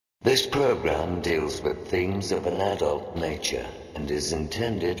This program deals with themes of an adult nature and is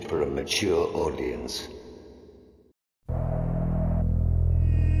intended for a mature audience.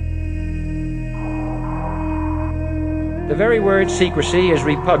 The very word secrecy is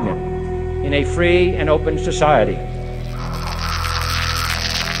repugnant in a free and open society.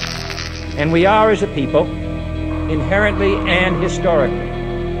 And we are, as a people, inherently and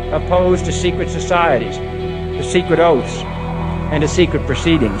historically opposed to secret societies, to secret oaths, and to secret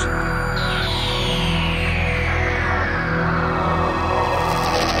proceedings.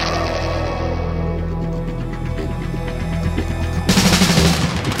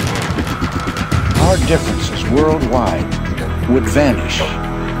 Our differences worldwide would vanish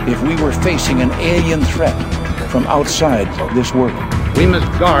if we were facing an alien threat from outside this world. We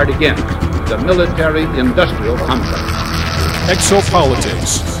must guard against the military-industrial complex.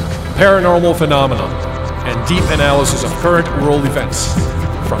 Exopolitics, paranormal phenomena, and deep analysis of current world events.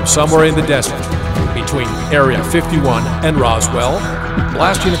 From somewhere in the desert, between Area 51 and Roswell,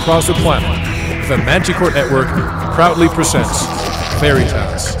 blasting across the planet, the Manticore Network proudly presents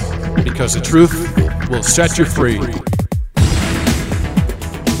Veritas, because the truth will set you free.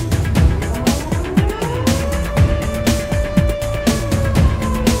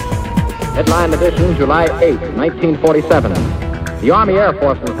 Headline edition, July 8, 1947. The Army Air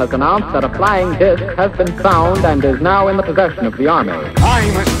Forces has announced that a flying disc has been found and is now in the possession of the Army.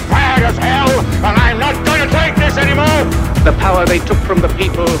 I'm as mad as hell, and I'm not going to take this anymore! The power they took from the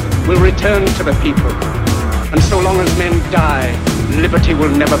people will return to the people. And so long as men die, liberty will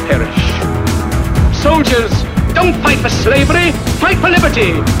never perish. Soldiers, don't fight for slavery, fight for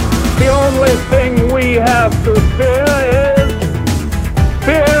liberty! The only thing we have to fear is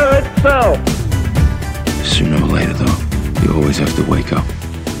fear itself. Sooner or later, though, you always have to wake up.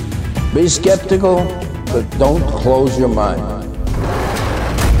 Be skeptical, but don't close your mind.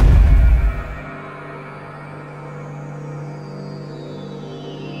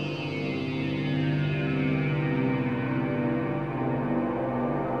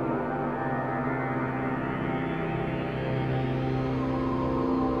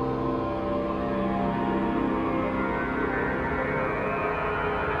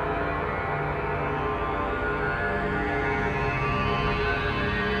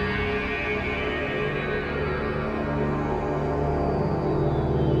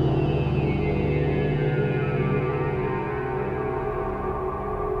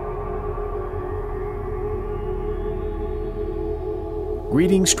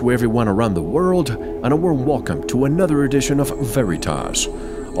 Greetings to everyone around the world, and a warm welcome to another edition of Veritas,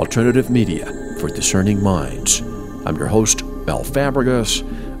 alternative media for discerning minds. I'm your host, Mel Fabregas,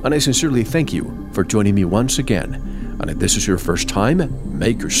 and I sincerely thank you for joining me once again. And if this is your first time,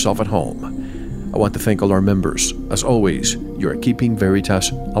 make yourself at home. I want to thank all our members. As always, you are keeping Veritas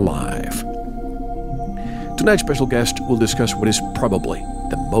alive. Tonight's special guest will discuss what is probably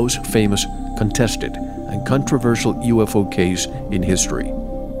the most famous, contested, and controversial UFO case in history.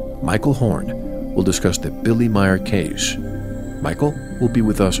 Michael Horn will discuss the Billy Meier case. Michael will be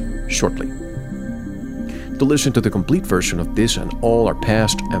with us shortly. To listen to the complete version of this and all our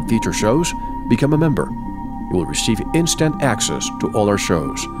past and future shows, become a member. You will receive instant access to all our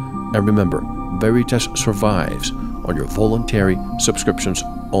shows. And remember, Veritas survives on your voluntary subscriptions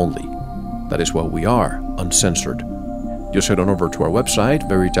only. That is why we are uncensored. Just head on over to our website,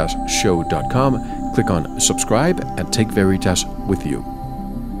 veritasshow.com, click on subscribe, and take Veritas with you.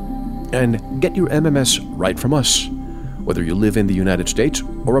 And get your MMS right from us, whether you live in the United States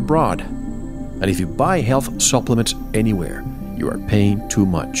or abroad. And if you buy health supplements anywhere, you are paying too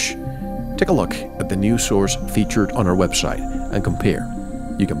much. Take a look at the news source featured on our website and compare.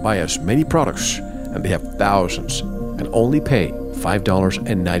 You can buy as many products, and they have thousands, and only pay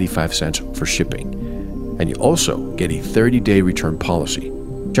 $5.95 for shipping. And you also get a 30-day return policy.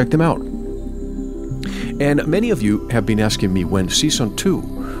 Check them out. And many of you have been asking me when Season 2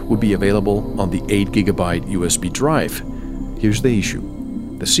 would be available on the 8GB USB drive. Here's the issue.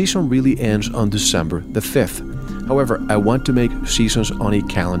 The season really ends on December the 5th. However, I want to make seasons on a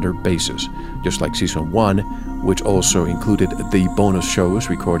calendar basis, just like Season 1, which also included the bonus shows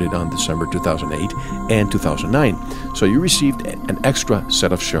recorded on December 2008 and 2009. So you received an extra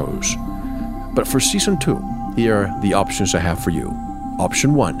set of shows. But for Season 2, here are the options I have for you.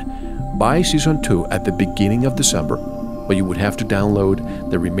 Option 1, buy Season 2 at the beginning of December, but you would have to download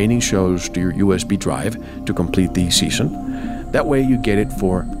the remaining shows to your USB drive to complete the season. That way you get it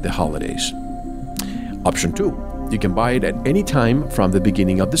for the holidays. Option 2, you can buy it at any time from the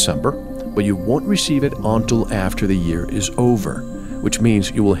beginning of December, but you won't receive it until after the year is over, which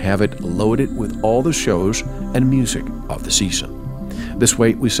means you will have it loaded with all the shows and music of the season. This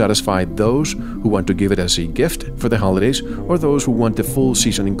way, we satisfy those who want to give it as a gift for the holidays or those who want the full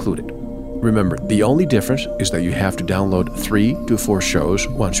season included. Remember, the only difference is that you have to download 3 to 4 shows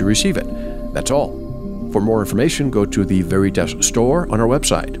once you receive it. That's all. For more information, go to the Veritas store on our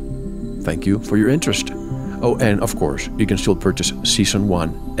website. Thank you for your interest. Oh, and of course, you can still purchase Season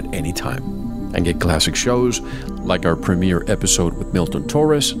 1 at any time and get classic shows like our premiere episode with Milton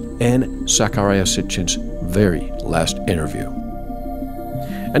Torres and Zachariah Sitchin's very last interview.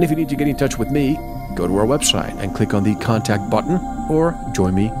 And if you need to get in touch with me, go to our website and click on the contact button or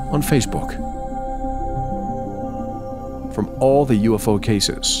join me on Facebook. From all the UFO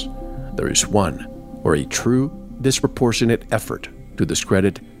cases, there is one where a true, disproportionate effort to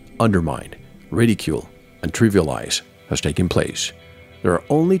discredit, undermine, ridicule, and trivialize has taken place. There are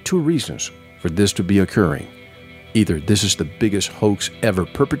only 2 reasons for this to be occurring. Either this is the biggest hoax ever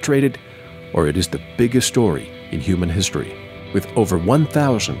perpetrated, or it is the biggest story in human history, with over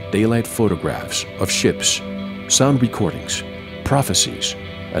 1,000 daylight photographs of ships, sound recordings, prophecies,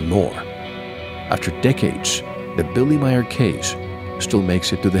 and more. After decades, the Billy Meier case still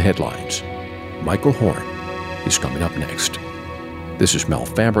makes it to the headlines. Michael Horn is coming up next. This is Mel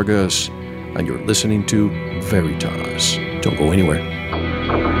Fabregas, and you're listening to Veritas. Don't go anywhere.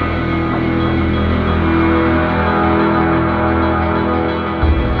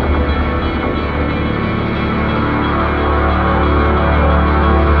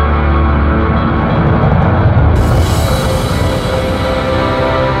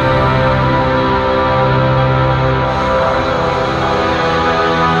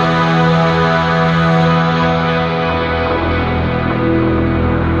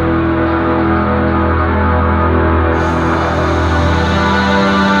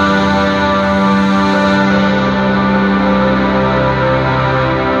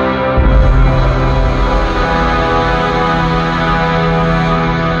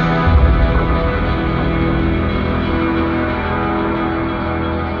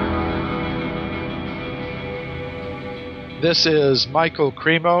 This is Michael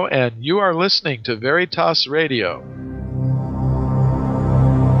Cremo, and you are listening to Veritas Radio.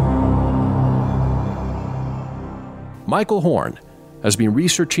 Michael Horn has been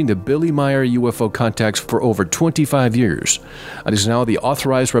researching the Billy Meier UFO contacts for over 25 years and is now the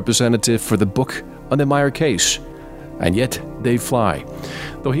authorized representative for the book on the Meier case. And yet, they fly.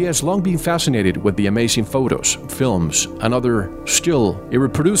 Though he has long been fascinated with the amazing photos, films, and other still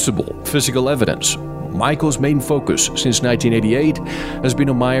irreproducible physical evidence, Michael's main focus since 1988 has been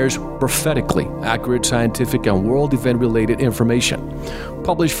on Meier's prophetically accurate scientific and world event-related information,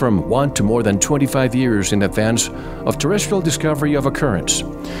 published from 1 to more than 25 years in advance of terrestrial discovery of occurrence.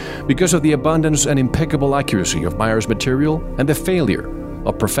 Because of the abundance and impeccable accuracy of Meier's material and the failure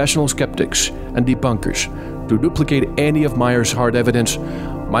of professional skeptics and debunkers to duplicate any of Meier's hard evidence,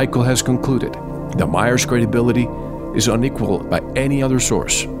 Michael has concluded that Meier's credibility is unequaled by any other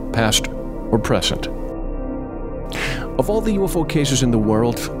source, past or present. Of all the UFO cases in the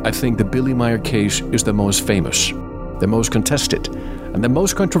world, I think the Billy Meier case is the most famous, the most contested, and the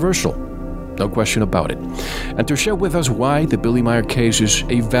most controversial. No question about it. And to share with us why the Billy Meier case is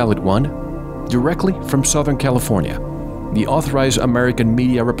a valid one, directly from Southern California, the authorized American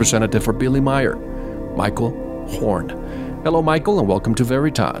media representative for Billy Meier, Michael Horn. Hello, Michael, and welcome to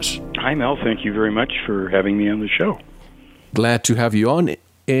Veritas. Hi, Mel. Thank you very much for having me on the show. Glad to have you on.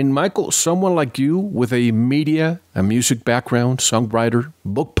 And Michael, someone like you with a media and music background, songwriter,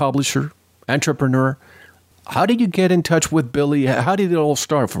 book publisher, entrepreneur, how did you get in touch with Billy? How did it all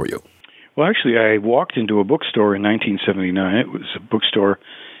start for you? Well, actually, I walked into a bookstore in 1979. It was a bookstore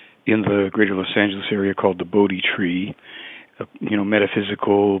in the greater Los Angeles area called the Bodhi Tree.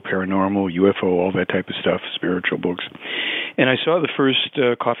 Metaphysical, paranormal, UFO, all that type of stuff, spiritual books. And I saw the first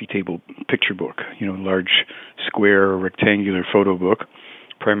coffee table picture book, large square rectangular photo book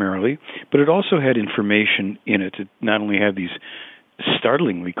primarily, but it also had information in it. It not only had these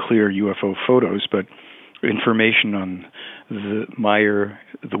startlingly clear UFO photos, but information on the Meier,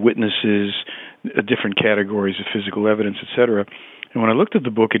 the witnesses, different categories of physical evidence, etc. And when I looked at the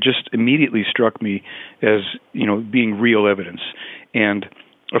book, it just immediately struck me as, being real evidence. And,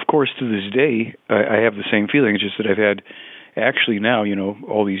 of course, to this day, I have the same feeling. It's just that I've had actually now,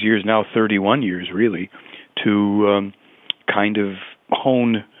 all these years, now 31 years really, to kind of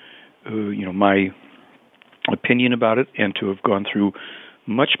hone, my opinion about it and to have gone through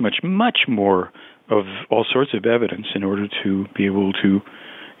much, much, much more of all sorts of evidence in order to be able to,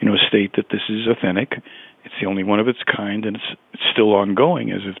 state that this is authentic. It's the only one of its kind, and it's still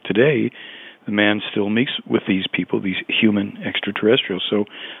ongoing as of today. The man still meets with these people, these human extraterrestrials. So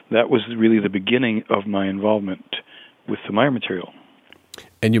that was really the beginning of my involvement with the Meier material.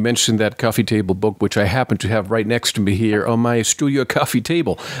 And you mentioned that coffee table book, which I happen to have right next to me here on my studio coffee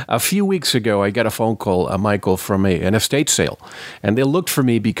table. A few weeks ago, I got a phone call, Michael, from an estate sale. And they looked for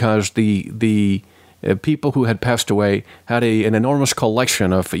me because the people who had passed away had an enormous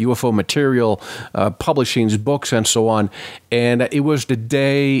collection of UFO material, publishings, books, and so on. And it was the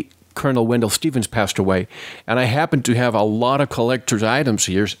day Colonel Wendell Stevens passed away, and I happened to have a lot of collector's items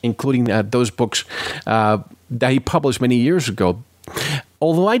here, including those books that he published many years ago.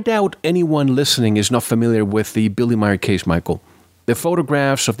 Although I doubt anyone listening is not familiar with the Billy Meier case, Michael, the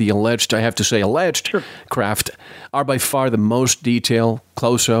photographs of the alleged craft are by far the most detailed,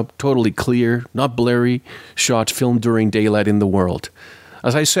 close-up, totally clear, not blurry, shots filmed during daylight in the world.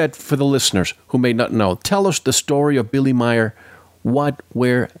 As I said, for the listeners who may not know, tell us the story of Billy Meier. What,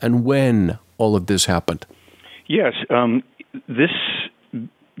 where, and when all of this happened? Yes,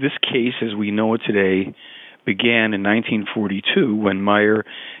 this case, as we know it today, began in 1942 when Meier,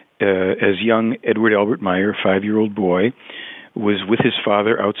 as young Edward Albert Meier, 5-year-old boy, was with his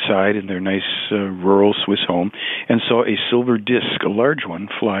father outside in their nice rural Swiss home and saw a silver disc, a large one,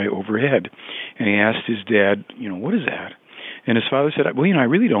 fly overhead. And he asked his dad, what is that? And his father said, well, I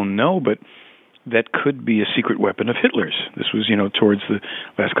really don't know, but that could be a secret weapon of Hitler's. This was, towards the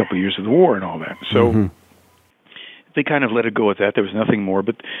last couple of years of the war and all that. So they kind of let it go at that. There was nothing more.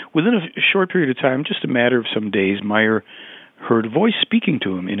 But within a short period of time, just a matter of some days, Meier heard a voice speaking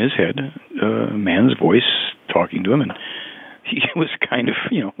to him in his head, a man's voice talking to him. And he was kind of,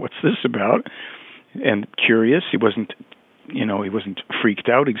 what's this about? And curious. He wasn't freaked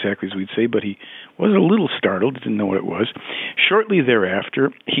out exactly as we'd say, but he was a little startled, didn't know what it was. Shortly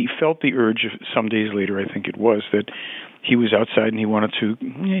thereafter, he felt the urge, some days later I think it was, that he was outside and he wanted to,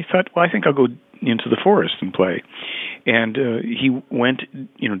 he thought, well, I think I'll go into the forest and play. And he went,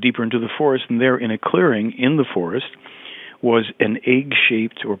 deeper into the forest, and there in a clearing in the forest was an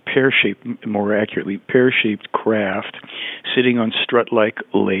egg-shaped, or pear-shaped, more accurately, pear-shaped craft sitting on strut-like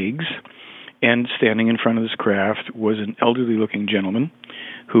legs. And standing in front of this craft was an elderly-looking gentleman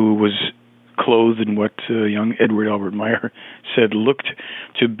who was clothed in what young Edward Albert Meier said looked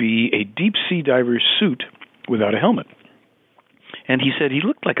to be a deep-sea diver's suit without a helmet. And he said he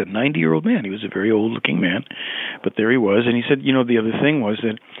looked like a 90-year-old man. He was a very old-looking man, but there he was. And he said, the other thing was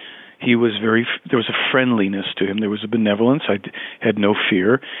that he was there was a friendliness to him. There was a benevolence. I had no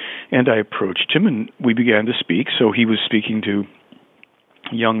fear. And I approached him, and we began to speak. So he was speaking to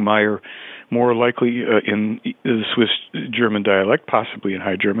young Meier, more likely in the Swiss-German dialect, possibly in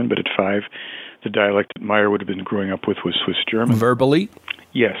High German, but at 5, the dialect that Meier would have been growing up with was Swiss-German. Verbally?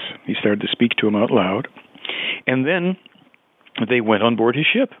 Yes. He started to speak to him out loud. And then they went on board his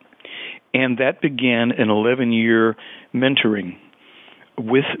ship. And that began an 11-year mentoring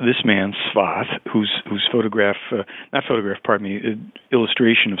with this man, Svath, whose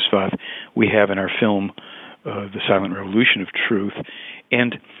illustration of Svath we have in our film, The Silent Revolution of Truth.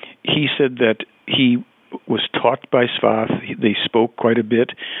 And he said that he was taught by Svath. They spoke quite a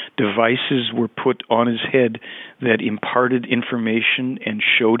bit. Devices were put on his head that imparted information and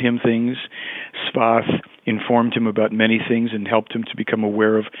showed him things. Svath informed him about many things and helped him to become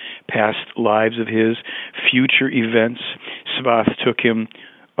aware of past lives of his, future events. Svath took him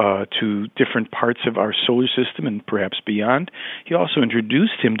to different parts of our solar system and perhaps beyond. He also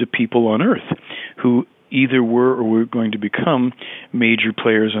introduced him to people on Earth who either were or were going to become major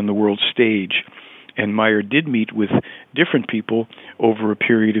players on the world stage. And Meier did meet with different people over a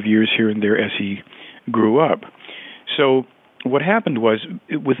period of years here and there as he grew up. So what happened was,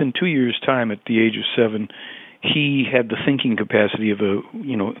 within 2 years' time, at the age of 7, he had the thinking capacity of a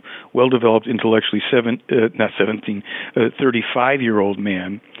well-developed, intellectually 35-year-old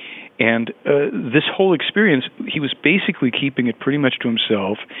man. And this whole experience, he was basically keeping it pretty much to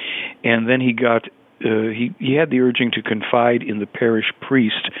himself. And then he got he had the urging to confide in the parish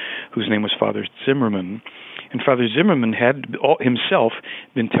priest, whose name was Father Zimmerman. And Father Zimmerman had himself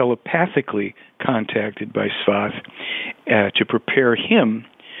been telepathically contacted by Svath to prepare him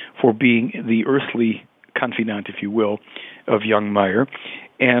for being the earthly confidant, if you will, of young Meier.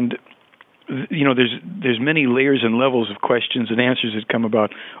 And there's many layers and levels of questions and answers that come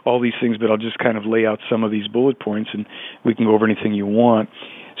about all these things, but I'll just kind of lay out some of these bullet points, and we can go over anything you want.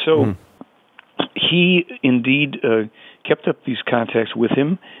 So he indeed kept up these contacts with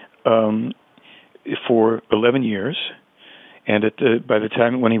him for 11 years, and by the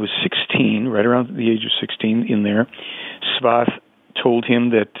time when he was 16, right around the age of 16 in there, Svath told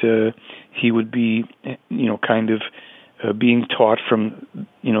him that he would be, being taught from,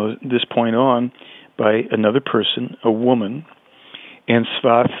 this point on by another person, a woman, and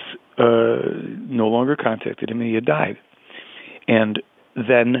Svath no longer contacted him, and he had died. And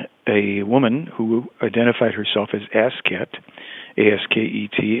then a woman who identified herself as Asket,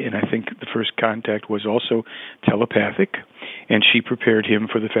 A-S-K-E-T, and I think the first contact was also telepathic, and she prepared him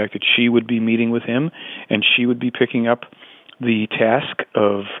for the fact that she would be meeting with him, and she would be picking up the task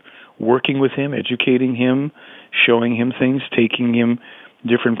of working with him, educating him, showing him things, taking him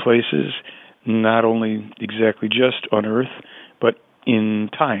different places, not only exactly just on Earth, but in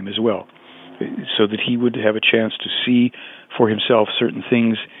time as well, so that he would have a chance to see for himself certain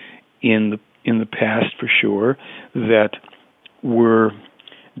things in the past, for sure, that were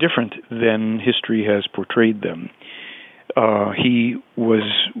different than history has portrayed them. He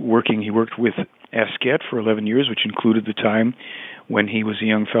worked with Asket for 11 years, which included the time when he was a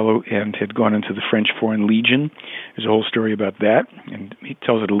young fellow and had gone into the French Foreign Legion. There's a whole story about that, and he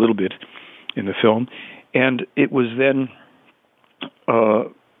tells it a little bit in the film. And it was then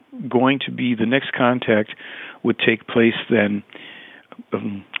going to be, the next contact would take place then,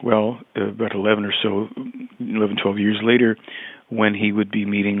 about 11, 12 years later, when he would be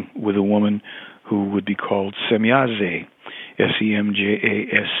meeting with a woman who would be called Semjase,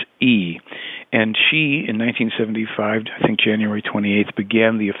 S-E-M-J-A-S-E. And she, in 1975, I think January 28th,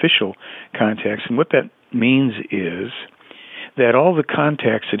 began the official contacts. And what that means is that all the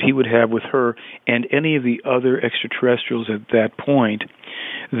contacts that he would have with her and any of the other extraterrestrials at that point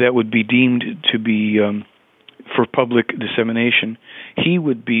that would be deemed to be for public dissemination, he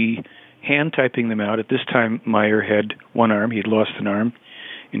would be hand-typing them out. At this time, Meier had one arm. He had lost an arm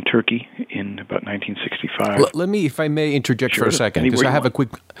in Turkey in about 1965. Let me, if I may, interject for a second, because I have a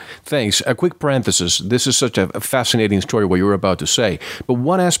quick parenthesis. This is such a fascinating story, what you were about to say. But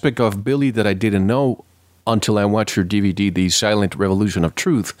one aspect of Billy that I didn't know until I watched your DVD, The Silent Revolution of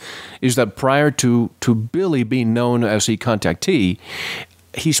Truth, is that prior to Billy being known as a contactee,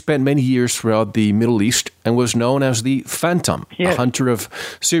 he spent many years throughout the Middle East and was known as the Phantom, a hunter of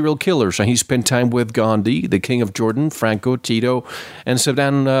serial killers. And he spent time with Gandhi, the King of Jordan, Franco, Tito, and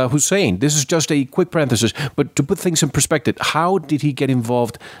Saddam Hussein. This is just a quick parenthesis, but to put things in perspective, how did he get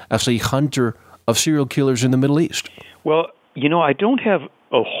involved as a hunter of serial killers in the Middle East? Well, I don't have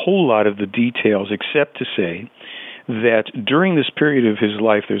a whole lot of the details except to say that during this period of his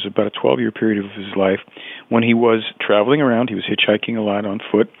life, there's about a 12-year period of his life, when he was traveling around, he was hitchhiking a lot on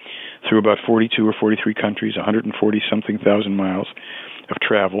foot through about 42 or 43 countries, 140-something thousand miles of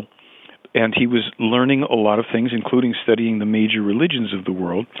travel, and he was learning a lot of things, including studying the major religions of the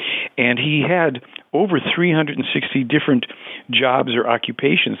world, and he had over 360 different jobs or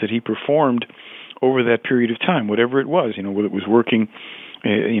occupations that he performed over that period of time, whatever it was, whether it was working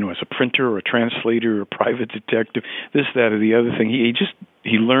as a printer or a translator or a private detective, this, that, or the other thing.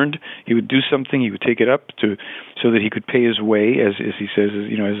 He learned. He would do something. He would take it up so that he could pay his way, as he says, as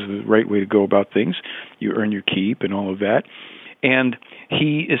the right way to go about things. You earn your keep and all of that. And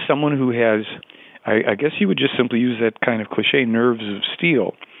he is someone who has, I guess you would just simply use that kind of cliche, nerves of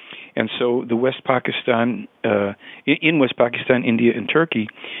steel. And so in West Pakistan, India, and Turkey,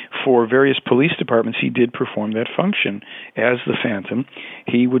 for various police departments, he did perform that function as the Phantom.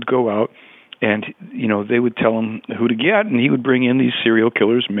 He would go out and, they would tell him who to get, and he would bring in these serial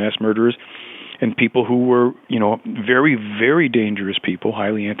killers, mass murderers, and people who were, very, very dangerous people,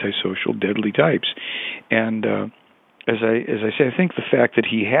 highly antisocial, deadly types. And as I say, I think the fact that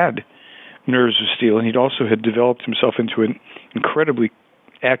he had nerves of steel, and he'd also had developed himself into an incredibly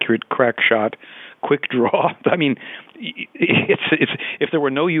accurate crack shot, quick draw. I mean, it's if there were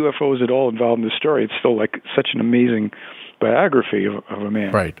no UFOs at all involved in the story, it's still like such an amazing biography of a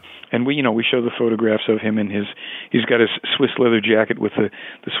man. Right. And we show the photographs of him in he's got his Swiss leather jacket with the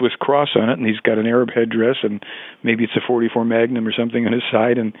Swiss cross on it, and he's got an Arab headdress, and maybe it's a .44 Magnum or something on his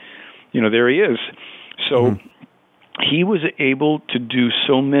side, and there he is. So he was able to do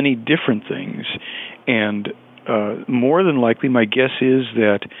so many different things, and more than likely, my guess is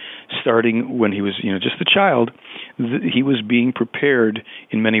that starting when he was, just a child, he was being prepared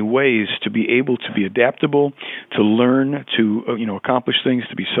in many ways to be able to be adaptable, to learn, to accomplish things,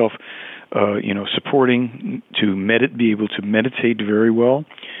 to be supporting, to be able to meditate very well,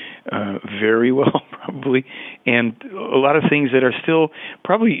 probably, and a lot of things that are still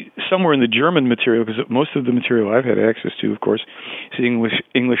probably somewhere in the German material, because most of the material I've had access to, of course, is the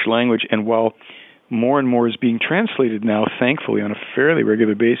English language, and while more and more is being translated now, thankfully, on a fairly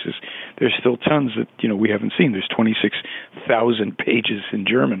regular basis, there's still tons that we haven't seen. There's 26,000 pages in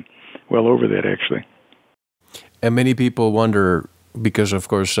German, well over that, actually. And many people wonder, because, of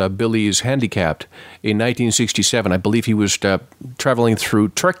course, Billy is handicapped. In 1967, I believe he was traveling through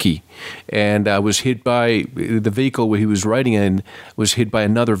Turkey and was hit by the vehicle where he was riding in, was hit by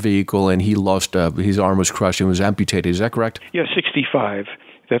another vehicle, and he lost, his arm was crushed and was amputated. Is that correct? Yeah, 65.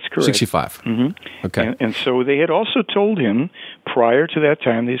 That's correct. 65. Mm-hmm. Okay. And so they had also told him prior to that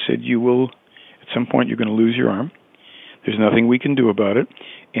time, they said, you will, at some point, you're going to lose your arm. There's nothing we can do about it.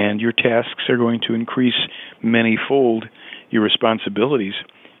 And your tasks are going to increase many-fold. Your responsibilities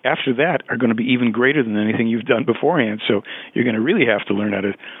after that are going to be even greater than anything you've done beforehand. So you're going to really have to learn how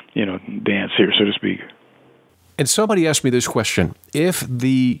to, dance here, so to speak. And somebody asked me this question. If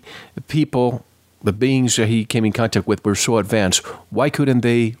the people, the beings that he came in contact with were so advanced, why couldn't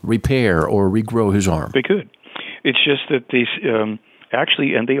they repair or regrow his arm? They could. It's just that they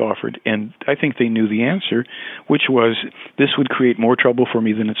actually, and they offered, and I think they knew the answer, which was this would create more trouble for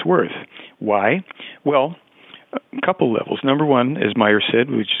me than it's worth. Why? Well, a couple levels. Number one, as Meier said,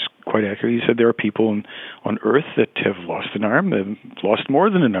 which is quite accurate, he said there are people on Earth that have lost an arm, that have lost more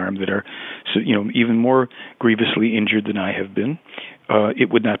than an arm, that are even more grievously injured than I have been. It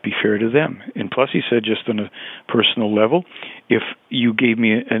would not be fair to them. And plus, he said, just on a personal level, if you gave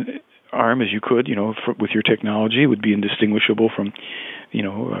me an arm as you could, with your technology, it would be indistinguishable from,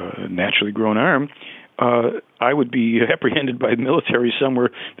 a naturally grown arm. I would be apprehended by the military somewhere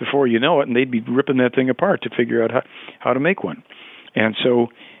before you know it, and they'd be ripping that thing apart to figure out how to make one. And so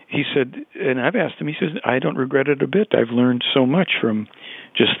he said, and I've asked him, he says, I don't regret it a bit. I've learned so much from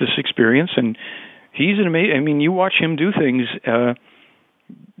just this experience, and he's an amazing, I mean, you watch him do things,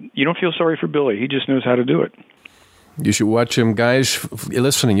 you don't feel sorry for Billy. He just knows how to do it. You should watch him, guys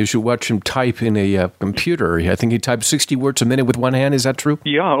listening. You should watch him type in a computer. I think he types 60 words a minute with one hand. Is that true?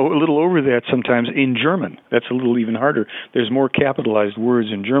 Yeah, a little over that sometimes in German. That's a little even harder. There's more capitalized words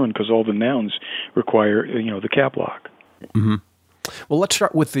in German because all the nouns require, the cap lock. Mm-hmm. Well, let's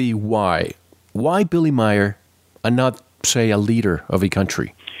start with the why. Why Billy Meier and not, say, a leader of a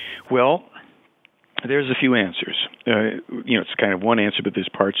country? Well, there's a few answers. It's kind of one answer, but there's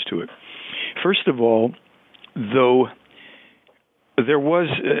parts to it. First of all, though there was,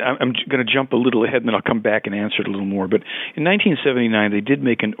 I'm going to jump a little ahead and then I'll come back and answer it a little more, but in 1979 they did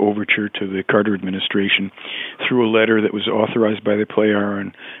make an overture to the Carter administration through a letter that was authorized by the Playar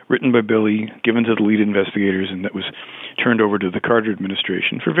and written by Billy, given to the lead investigators, and that was turned over to the Carter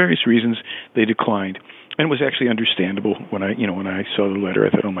administration. For various reasons, they declined. And it was actually understandable when I saw the letter. I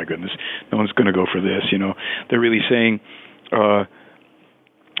thought, oh my goodness, no one's going to go for this. They're really saying,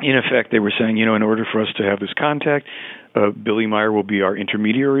 in effect, they were saying, in order for us to have this contact, Billy Meier will be our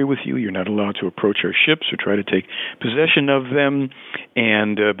intermediary with you. You're not allowed to approach our ships or try to take possession of them.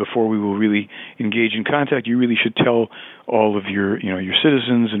 And before we will really engage in contact, you really should tell all of your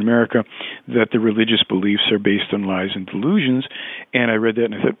citizens in America that the religious beliefs are based on lies and delusions. And I read that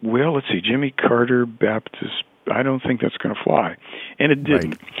and I thought, well, let's see, Jimmy Carter, Baptist, I don't think that's going to fly. And it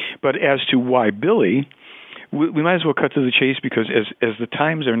didn't. Right. But as to why Billy, we might as well cut to the chase, because as the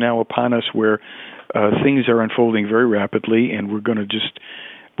times are now upon us where things are unfolding very rapidly, and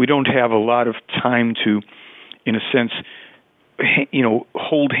we don't have a lot of time to, in a sense,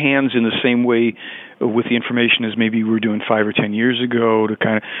 hold hands in the same way with the information as maybe we were doing 5 or 10 years ago,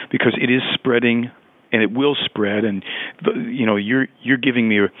 because it is spreading and it will spread. And you're giving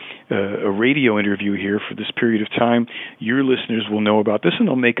me a radio interview here for this period of time. Your listeners will know about this and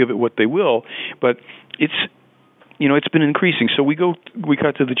they'll make of it what they will, but it's been increasing. So we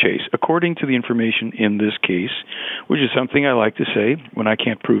cut to the chase. According to the information in this case, which is something I like to say when I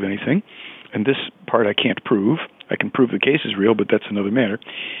can't prove anything, and this part I can't prove. I can prove the case is real, but that's another matter.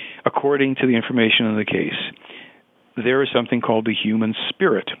 According to the information in the case, there is something called the human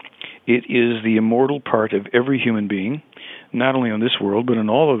spirit. It is the immortal part of every human being, not only on this world, but in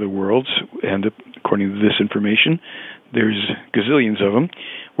all other worlds. And according to this information, there's gazillions of them,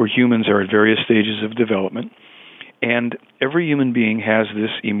 where humans are at various stages of development. And every human being has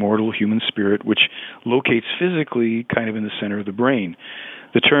this immortal human spirit, which locates physically kind of in the center of the brain.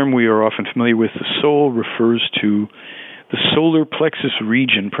 The term we are often familiar with, the soul, refers to the solar plexus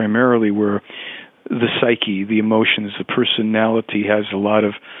region, primarily where the psyche, the emotions, the personality has a lot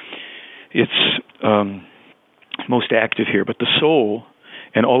of its most active here. But the soul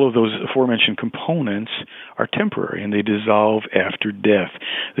and all of those aforementioned components are temporary, and they dissolve after death.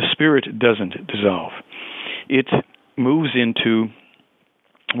 The spirit doesn't dissolve. It moves into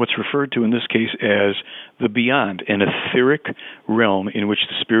what's referred to in this case as the beyond, an etheric realm in which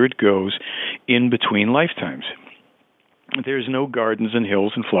the spirit goes in between lifetimes. There's no gardens and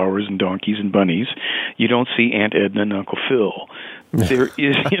hills and flowers and donkeys and bunnies. You don't see Aunt Edna and Uncle Phil. There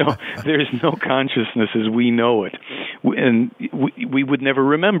is, there's no consciousness as we know it. And we would never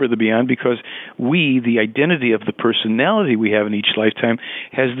remember the beyond because the identity of the personality we have in each lifetime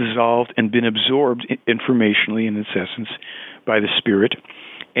has dissolved and been absorbed informationally in its essence by the spirit,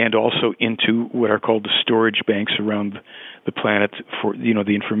 and also into what are called the storage banks around the planet for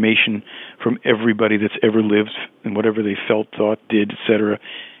the information from everybody that's ever lived and whatever they felt, thought, did, etc.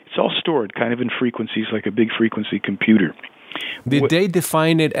 It's all stored kind of in frequencies like a big frequency computer. Did they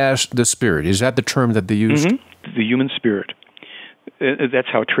define it as the spirit? Is that the term that they used? Mm-hmm. The human spirit. That's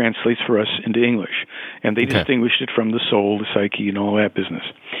how it translates for us into English. And they distinguished it from the soul, the psyche, and all that business.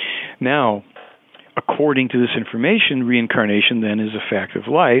 Now, according to this information, reincarnation then is a fact of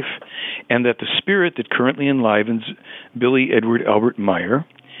life, and that the spirit that currently enlivens Billy Edward Albert Meier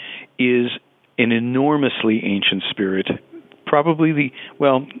is an enormously ancient spirit, probably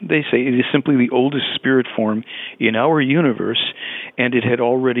they say it is simply the oldest spirit form in our universe, and it had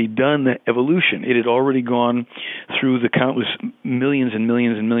already done the evolution. It had already gone through the countless millions and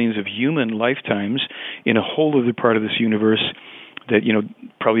millions and millions of human lifetimes in a whole other part of this universe that,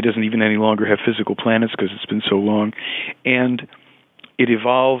 probably doesn't even any longer have physical planets because it's been so long. And it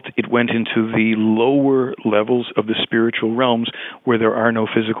evolved, it went into the lower levels of the spiritual realms where there are no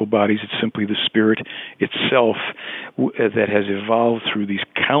physical bodies. It's simply the spirit itself that has evolved through these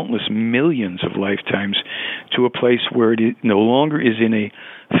countless millions of lifetimes to a place where it no longer is in a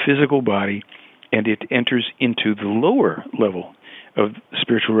physical body, and it enters into the lower level of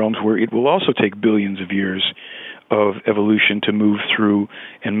spiritual realms where it will also take billions of years of evolution to move through,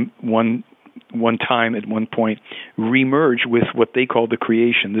 and one time at one point remerge with what they call the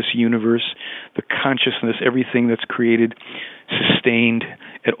creation, this universe, the consciousness, everything that's created, sustained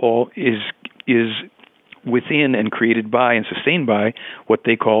at all is within and created by and sustained by what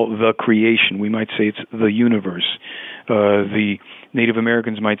they call the creation. We might say it's the universe. The Native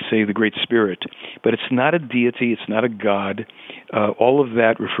Americans might say the Great Spirit. But it's not a deity, it's not a god. All of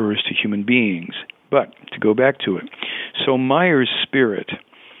that refers to human beings. But to go back to it, so Meier's spirit,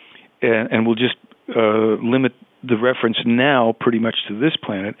 and we'll just limit the reference now pretty much to this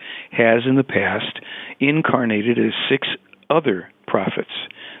planet, has in the past incarnated as 6 other prophets,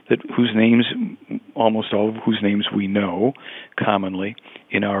 whose names, almost all of whose names we know commonly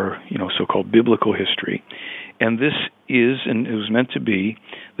in our so-called biblical history. And this is, and it was meant to be,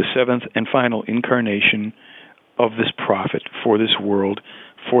 the 7th and final incarnation of this prophet for this world,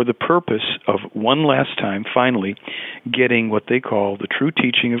 for the purpose of one last time, finally, getting what they call the true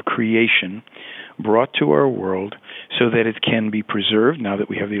teaching of creation brought to our world so that it can be preserved now that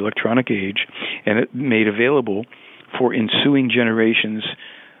we have the electronic age, and it made available for ensuing generations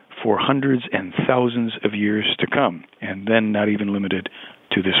for hundreds and thousands of years to come, and then not even limited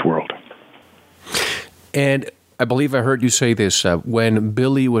to this world. And I believe I heard you say this, when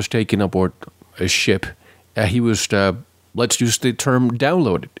Billy was taken aboard a ship, he was... let's use the term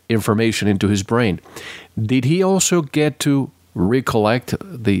download information into his brain. Did he also get to recollect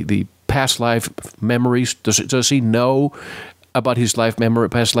the past life memories? Does he know about his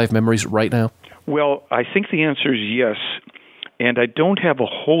past life memories right now? Well, I think the answer is yes. And I don't have a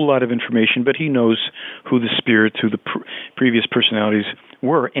whole lot of information, but he knows who the spirits, who the previous personalities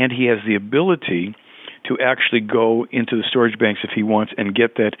were, and he has the ability to actually go into the storage banks if he wants and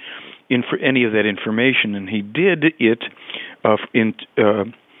get that any of that information, and he did it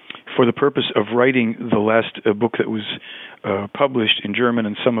for the purpose of writing the last book that was published in German,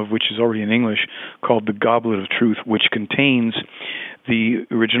 and some of which is already in English, called The Goblet of Truth, which contains the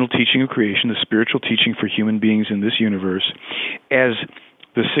original teaching of creation, the spiritual teaching for human beings in this universe, as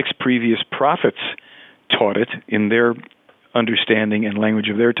the 6 previous prophets taught it in their understanding and language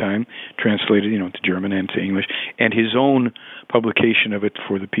of their time, translated, to German and to English, and his own publication of it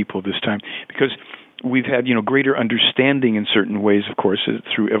for the people of this time. Because we've had, greater understanding in certain ways, of course,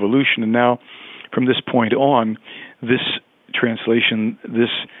 through evolution, and now, from this point on, this translation, this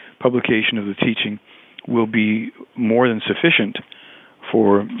publication of the teaching will be more than sufficient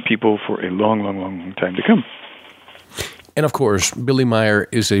for people for a long, long, long time to come. And of course, Billy Meier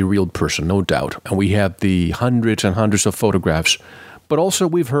is a real person, no doubt. And we have the hundreds and hundreds of photographs. But also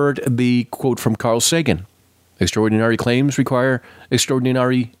we've heard the quote from Carl Sagan. Extraordinary claims require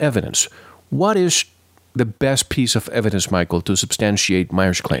extraordinary evidence. What is the best piece of evidence, Michael, to substantiate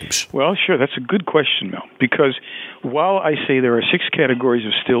Meier's claims? Well, sure. That's a good question, Mel. Because while I say there are 6 categories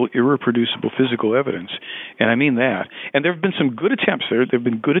of still irreproducible physical evidence, and I mean that, and there have been some good attempts. There have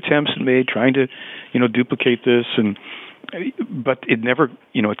been good attempts made trying to, duplicate this, and but it never,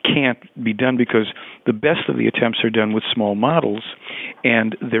 it can't be done because the best of the attempts are done with small models,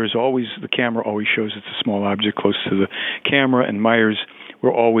 and the camera always shows it's a small object close to the camera, and Meier's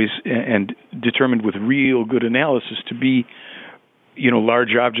were always and determined with real good analysis to be,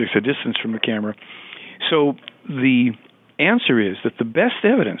 large objects a distance from the camera. So the answer is that the best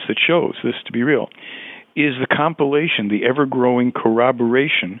evidence that shows this to be real is the compilation, the ever-growing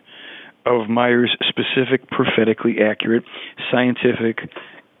corroboration of Meier's specific, prophetically accurate, scientific,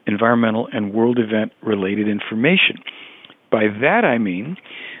 environmental, and world event-related information. By that I mean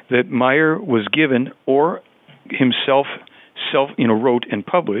that Meier was given, or himself wrote and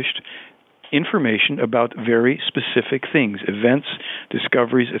published, information about very specific things, events,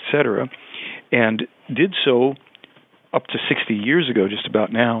 discoveries, etc., and did so up to 60 years ago, just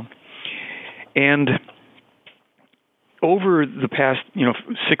about now. And over the past,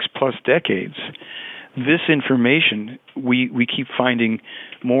 6+ decades, this information, we keep finding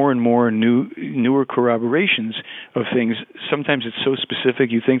more and more newer corroborations of things. Sometimes it's so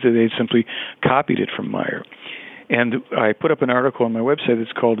specific you think that they'd simply copied it from Meier. And I put up an article on my website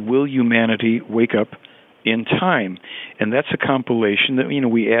that's called "Will Humanity Wake Up in Time?" And that's a compilation that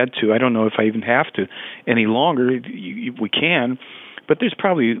we add to. I don't know if I even have to any longer. We can, but there's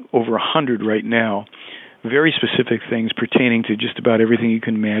probably over 100 right now. Very specific things pertaining to just about everything you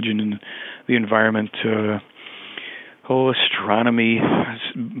can imagine in the environment, astronomy,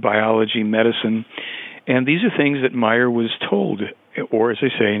 biology, medicine. And these are things that Meier was told, or as I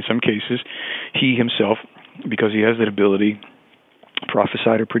say, in some cases, he himself, because he has that ability,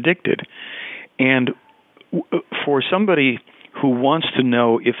 prophesied or predicted. And for somebody who wants to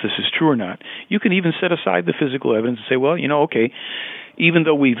know if this is true or not, you can even set aside the physical evidence and say, well, okay, even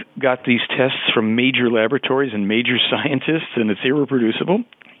though we've got these tests from major laboratories and major scientists and it's irreproducible,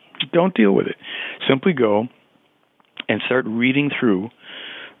 don't deal with it. Simply go and start reading through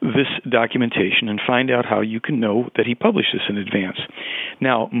this documentation and find out how you can know that he published this in advance.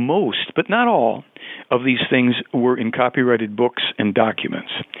 Now, most, but not all, of these things were in copyrighted books and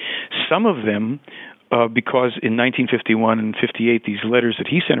documents. Some of them, because in 1951 and 58, these letters that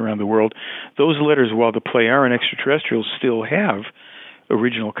he sent around the world, those letters, while the Plejaren extraterrestrials still have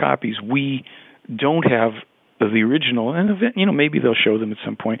original copies, we don't have the original, and maybe they'll show them at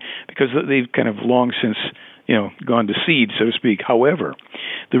some point because they've kind of long since gone to seed, so to speak. However,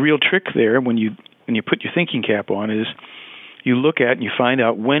 the real trick there, when you put your thinking cap on, is you look at and you find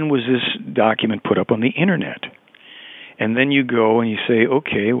out when was this document put up on the internet, and then you go and you say,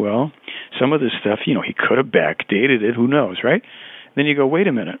 okay, well, some of this stuff, he could have backdated it, who knows, right? Then you go, wait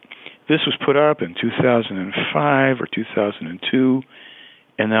a minute, this was put up in 2005 or 2002.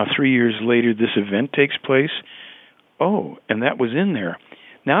 And now 3 years later, this event takes place. Oh, and that was in there.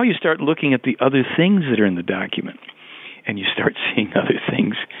 Now you start looking at the other things that are in the document, and you start seeing other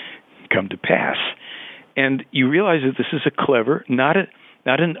things come to pass. And you realize that this is a clever, not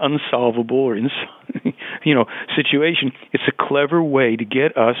an unsolvable or situation. It's a clever way to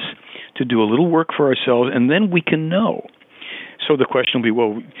get us to do a little work for ourselves, and then we can know. So the question will be,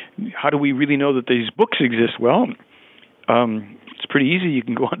 well, how do we really know that these books exist? Well, it's pretty easy. You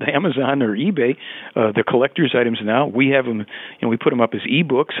can go on to Amazon or eBay. They're collector's items now. We have them, we put them up as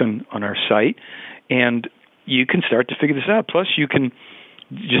ebooks on our site, and you can start to figure this out. Plus, you can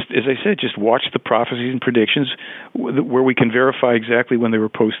just, as I said, just watch the prophecies and predictions where we can verify exactly when they were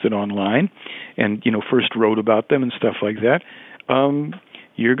posted online, and first wrote about them and stuff like that.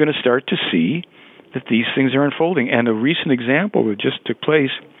 You're going to start to see that these things are unfolding. And a recent example that just took place.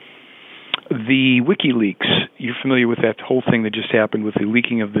 The WikiLeaks, you're familiar with that whole thing that just happened with the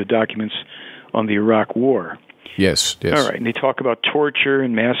leaking of the documents on the Iraq War. Yes. All right, and they talk about torture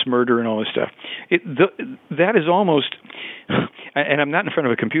and mass murder and all this stuff. That is almost, and I'm not in front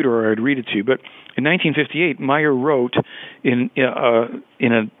of a computer or I'd read it to you, but in 1958, Meier wrote in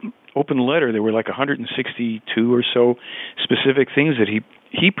an open letter, there were like 162 or so specific things that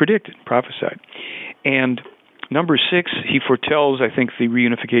he predicted, prophesied. And number 6, he foretells, I think, the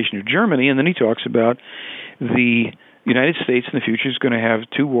reunification of Germany, and then he talks about the United States in the future is going to have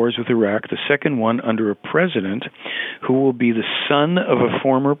 2 wars with Iraq, the second one under a president who will be the son of a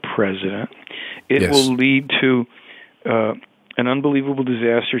former president. It will lead to an unbelievable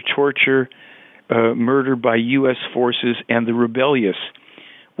disaster, torture, murder by U.S. forces, and the rebellious.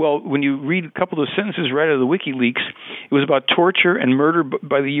 Well, when you read a couple of those sentences right out of the WikiLeaks, it was about torture and murder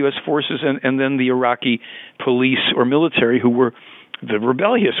by the U.S. forces and then the Iraqi police or military who were the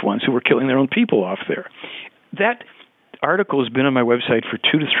rebellious ones who were killing their own people off there. That article has been on my website for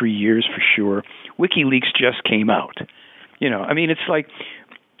 2 to 3 years for sure. WikiLeaks just came out. It's like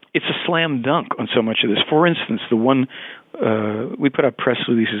it's a slam dunk on so much of this. For instance, the one we put out press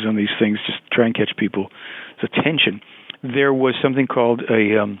releases on these things just to try and catch people's attention. There was something called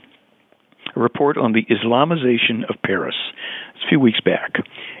a report on the Islamization of Paris. It's a few weeks back,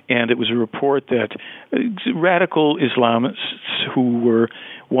 and it was a report that radical Islamists who were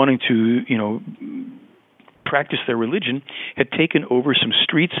wanting to, practice their religion had taken over some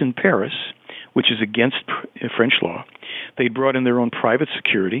streets in Paris, which is against French law. They brought in their own private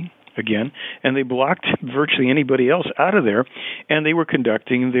security, again, and they blocked virtually anybody else out of there, and they were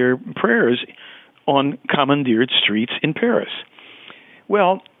conducting their prayers on commandeered streets in Paris.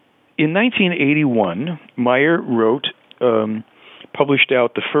 Well, in 1981, Meier published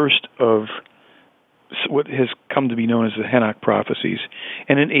out the first of what has come to be known as the Hanok Prophecies,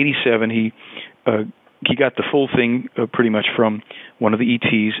 and in 87 he got the full thing pretty much from one of the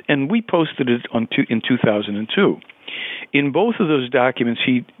ETs, and we posted it in 2002. In both of those documents,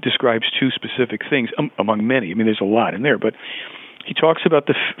 he describes two specific things, among many. I mean, there's a lot in there, but he talks about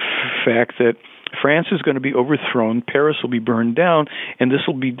the fact that France is going to be overthrown, Paris will be burned down, and this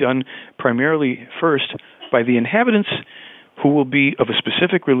will be done primarily first by the inhabitants who will be of a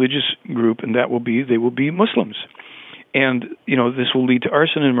specific religious group, and they will be Muslims. And, this will lead to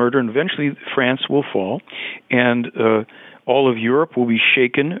arson and murder, and eventually France will fall, and all of Europe will be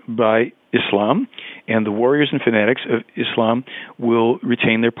shaken by Islam, and the warriors and fanatics of Islam will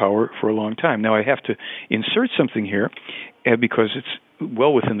retain their power for a long time. Now, I have to insert something here, because it's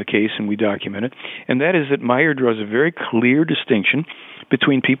well within the case, and we document it, and that is that Meier draws a very clear distinction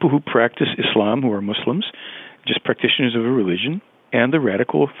between people who practice Islam, who are Muslims, just practitioners of a religion, and the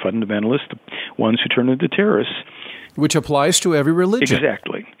radical fundamentalists, the ones who turn into terrorists. Which applies to every religion.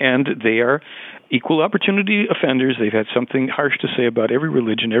 Exactly. And they are equal opportunity offenders. They've had something harsh to say about every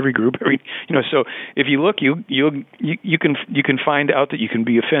religion, every group, so if you look, you can find out that you can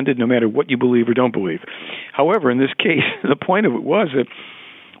be offended no matter what you believe or don't believe. However, in this case, the point of it was that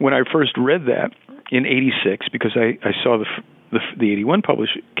when I first read that in 86, because I saw the 81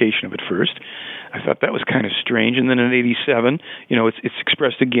 publication of it first, I thought that was kind of strange. And then in 87, it's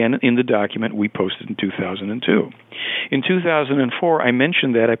expressed again in the document we posted in 2002. In 2004, I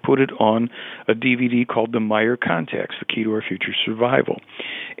mentioned that I put it on a DVD called The Meier Context, The Key to Our Future Survival.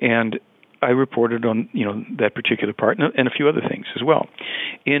 And I reported on, that particular part and a few other things as well.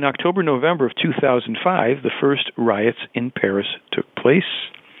 In October, November of 2005, the first riots in Paris took place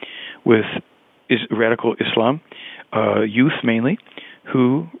with radical Islam, youth mainly,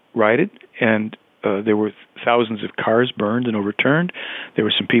 who rioted, and there were thousands of cars burned and overturned. There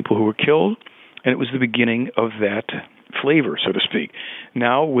were some people who were killed, and it was the beginning of that flavor, so to speak.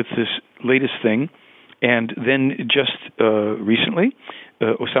 Now, with this latest thing, and then just recently,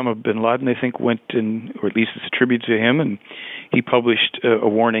 Osama bin Laden, I think, went in, or at least it's attributed to him, and he published a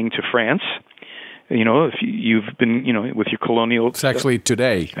warning to France. If you've been, with your colonial... It's actually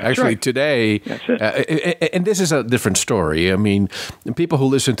today. Today. That's it. And this is a different story. I mean, people who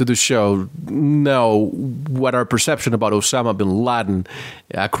listen to the show know what our perception about Osama bin Laden,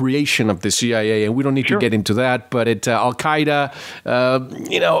 creation of the CIA, and we don't need to get into that, but Al-Qaeda,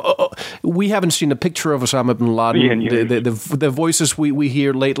 we haven't seen a picture of Osama bin Laden. The voices we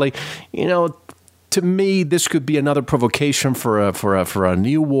hear lately, to me, this could be another provocation for a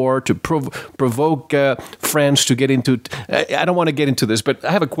new war to provoke France to get into. I don't want to get into this, but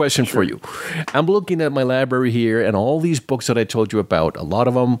I have a question for you. I'm looking at my library here, and all these books that I told you about, a lot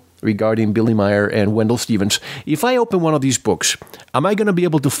of them regarding Billy Meier and Wendell Stevens. If I open one of these books, am I going to be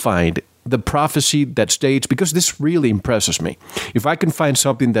able to find the prophecy that states? Because this really impresses me. If I can find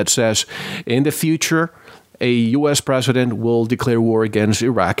something that says, in the future, a U.S. president will declare war against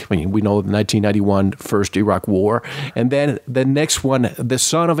Iraq. I mean, we know the 1991 first Iraq war. And then the next one, the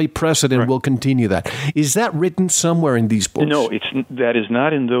son of a president will continue that. Is that written somewhere in these books? No, that is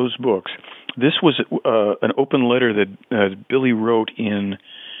not in those books. This was an open letter that Billy wrote in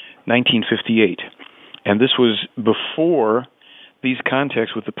 1958. And this was before these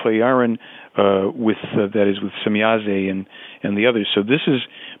contacts with the Plejarin, with Semyaze and the others. So this is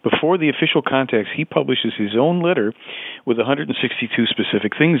before the official contacts. He publishes his own letter with 162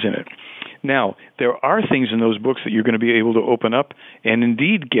 specific things in it. Now, there are things in those books that you're going to be able to open up and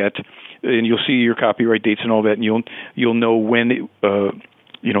indeed get, and you'll see your copyright dates and all that, and you'll know when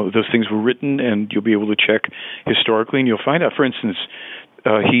those things were written, and you'll be able to check historically, and you'll find out. For instance,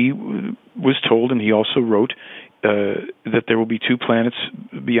 he was told, and he also wrote, that there will be two planets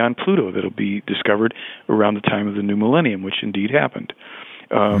beyond Pluto that will be discovered around the time of the new millennium, which indeed happened.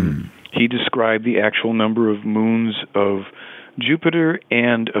 He described the actual number of moons of Jupiter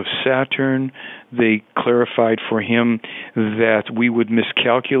and of Saturn. They clarified for him that we would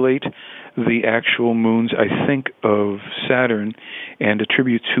miscalculate the actual moons, I think, of Saturn and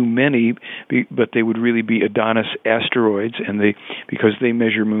attribute too many, but they would really be Adonis asteroids, and because they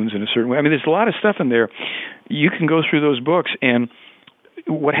measure moons in a certain way. I mean, there's a lot of stuff in there. You can go through those books, and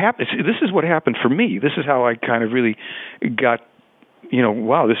what happens? This is what happened for me. This is how I kind of really got,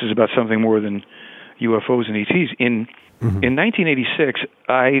 wow, this is about something more than UFOs and ETs. In 1986,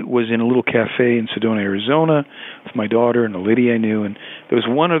 I was in a little cafe in Sedona, Arizona, with my daughter and a lady I knew, and there was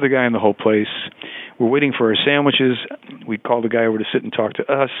one other guy in the whole place. We're waiting for our sandwiches. We called the guy over to sit and talk to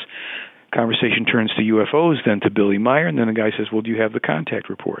us. Conversation turns to UFOs, then to Billy Meier, and then the guy says, well, do you have the contact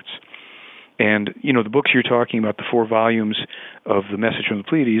reports? And, the books you're talking about, the 4 volumes of The Message from the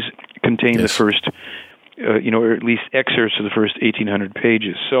Pleiades, contain the first, or at least excerpts of the first 1,800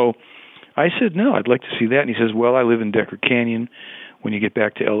 pages. So I said, no, I'd like to see that. And he says, well, I live in Decker Canyon. When you get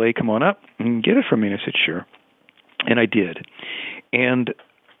back to L.A., come on up and get it from me. And I said, sure. And I did. And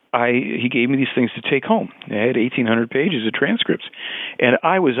he gave me these things to take home. I had 1,800 pages of transcripts. And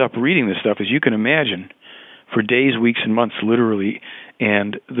I was up reading this stuff, as you can imagine, for days, weeks, and months, literally.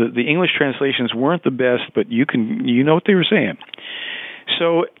 And the English translations weren't the best, but you know what they were saying.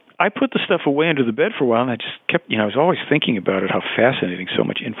 So I put the stuff away under the bed for a while, and I just kept, I was always thinking about it, how fascinating, so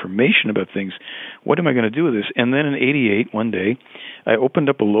much information about things. What am I going to do with this? And then in 88, one day, I opened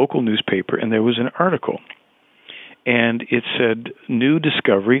up a local newspaper, and there was an article. And it said, new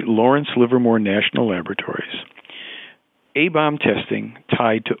discovery, Lawrence Livermore National Laboratories. A-bomb testing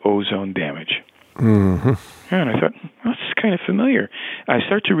tied to ozone damage. Mm-hmm. And I thought, well, this is kind of familiar. I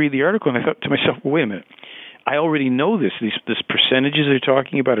start to read the article, and I thought to myself, wait a minute. I already know this. This percentages they're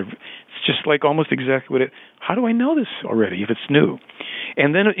talking about, it's just like almost exactly what how do I know this already if it's new?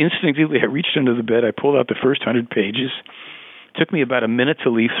 And then instinctively I reached under the bed, I pulled out the first 100 pages. It took me about a minute to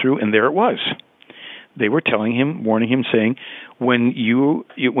leaf through, and there it was. They were warning him, saying, when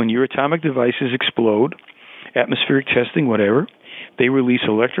your atomic devices explode, atmospheric testing, whatever, they release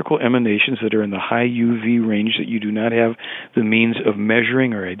electrical emanations that are in the high UV range that you do not have the means of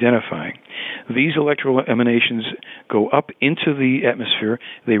measuring or identifying. These electrical emanations go up into the atmosphere.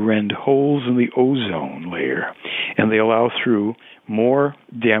 They rend holes in the ozone layer, and they allow through more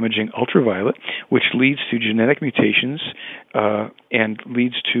damaging ultraviolet, which leads to genetic mutations and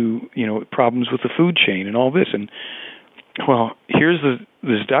leads to problems with the food chain and all this. And well, here's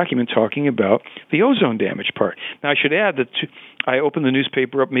this document talking about the ozone damage part. Now, I should add that I opened the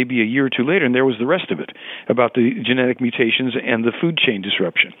newspaper up maybe a year or two later, and there was the rest of it about the genetic mutations and the food chain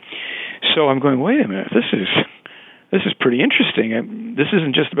disruption. So I'm going, wait a minute, this is pretty interesting. This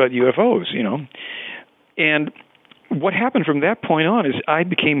isn't just about UFOs, And what happened from that point on is I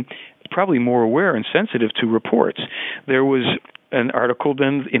became probably more aware and sensitive to reports. There was an article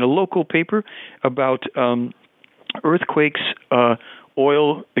then in a local paper about earthquakes,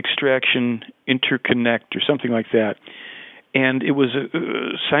 oil extraction interconnect, or something like that. And it was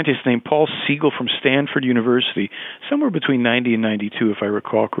a scientist named Paul Siegel from Stanford University, somewhere between 90 and 92, if I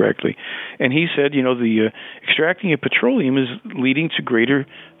recall correctly. And he said, the extracting of petroleum is leading to greater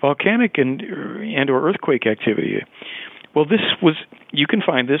volcanic and or earthquake activity. Well, you can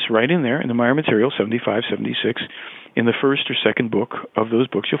find this right in there in the Meier material, 75, 76. In the first or second book of those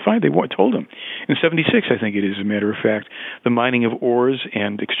books, you'll find they told him. In 76, I think it is, as a matter of fact, the mining of ores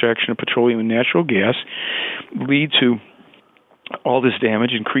and extraction of petroleum and natural gas lead to all this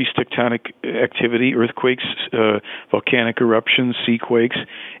damage, increased tectonic activity, earthquakes, volcanic eruptions, seaquakes,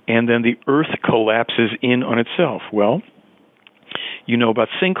 and then the earth collapses in on itself. Well, you know about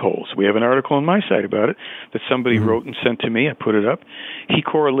sinkholes. We have an article on my site about it that somebody wrote and sent to me. I put it up. He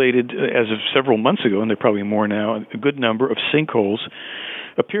correlated, as of several months ago, and there are probably more now, a good number of sinkholes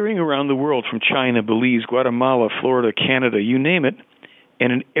appearing around the world from China, Belize, Guatemala, Florida, Canada, you name it.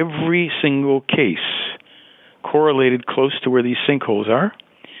 And in every single case, correlated close to where these sinkholes are,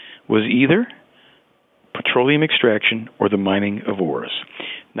 was either petroleum extraction or the mining of ores.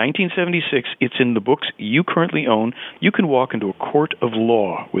 1976, it's in the books you currently own. You can walk into a court of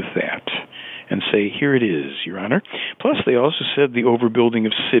law with that and say, here it is, Your Honor. Plus, they also said the overbuilding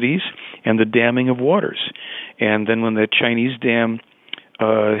of cities and the damming of waters. And then when the Chinese dam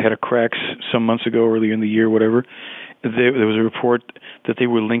had a crack some months ago, earlier in the year, whatever, there was a report that they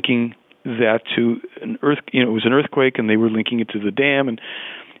were linking that to an it was an earthquake, and they were linking it to the dam. And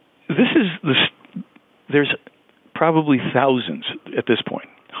there's probably thousands at this point,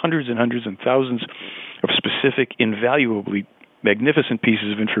 hundreds and hundreds and thousands of specific, invaluably magnificent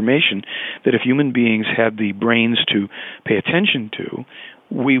pieces of information that if human beings had the brains to pay attention to,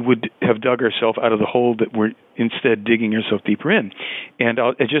 we would have dug ourselves out of the hole that we're instead digging ourselves deeper in. And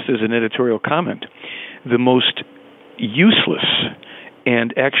just as an editorial comment, the most useless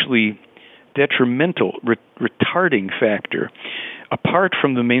and actually detrimental, retarding factor, apart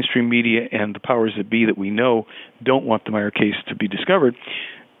from the mainstream media and the powers that be that we know don't want the Meier case to be discovered,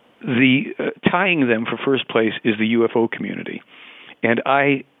 the tying them for first place is the UFO community. And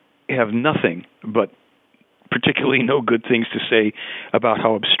I have nothing but particularly no good things to say about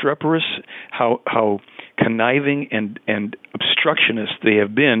how obstreperous, how conniving and obstructionist they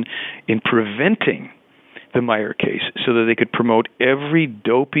have been in preventing the Meier case so that they could promote every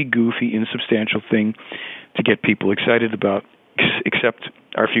dopey, goofy, insubstantial thing to get people excited about, except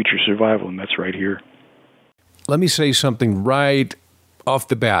our future survival, and that's right here. Let me say something right off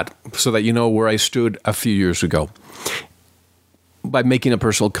the bat so that you know where I stood a few years ago by making a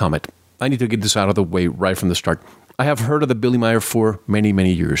personal comment. I need to get this out of the way right from the start. I have heard of the Billy Meier for many,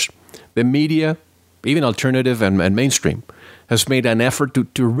 many years. The media, even alternative and mainstream, has made an effort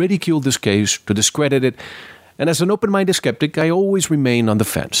to ridicule this case, to discredit it. And as an open-minded skeptic, I always remain on the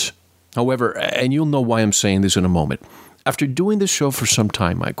fence. However, and you'll know why I'm saying this in a moment, after doing this show for some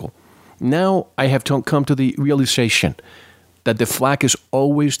time, Michael, now I have come to the realization that the flag is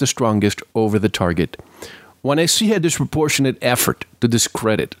always the strongest over the target. When I see a disproportionate effort to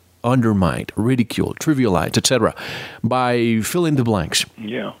discredit, undermine, ridicule, trivialize, etc., by fill in the blanks,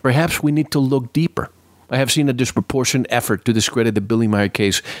 perhaps we need to look deeper. I have seen a disproportionate effort to discredit the Billy Meier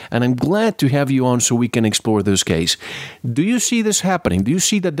case, and I'm glad to have you on so we can explore this case. Do you see this happening? Do you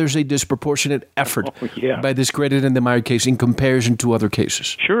see that there's a disproportionate effort by discrediting the Meier case in comparison to other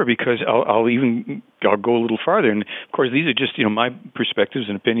cases? Sure, because I'll go a little farther, and of course these are just my perspectives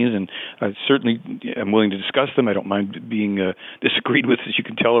and opinions, and I certainly am willing to discuss them. I don't mind being disagreed with, as you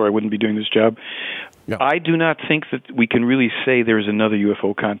can tell, or I wouldn't be doing this job. Yeah. I do not think that we can really say there is another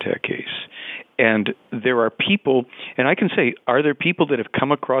UFO contact case. And there are people, and I can say, are there people that have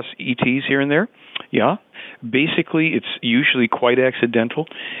come across ETs here and there? Yeah. Basically, it's usually quite accidental.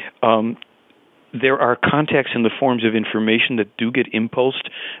 There are contacts in the forms of information that do get impulsed,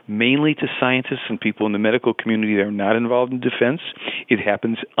 mainly to scientists and people in the medical community that are not involved in defense. It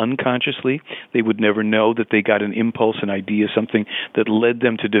happens unconsciously. They would never know that they got an impulse, an idea, something that led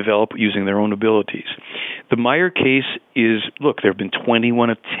them to develop using their own abilities. The Meier case is, look, there have been 21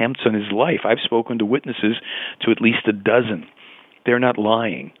 attempts on his life. I've spoken to witnesses to at least a dozen. They're not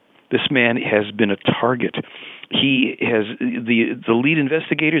lying. This man has been a target. He has the lead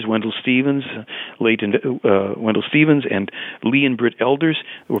investigators, Wendell Stevens and Lee and Britt Elders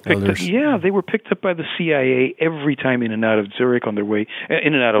were picked up. Yeah, they were picked up by the CIA every time in and out of Zurich on their way,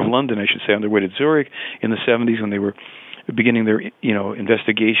 in and out of London, I should say, on their way to Zurich in the 70s when they were beginning their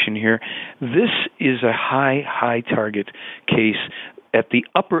investigation here. This is a high target case at the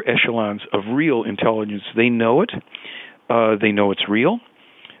upper echelons of real intelligence. They know it. They know it's real.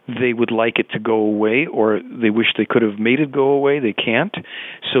 They would like it to go away, or they wish they could have made it go away. They can't.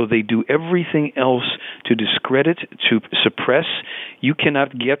 So they do everything else to discredit, to suppress. You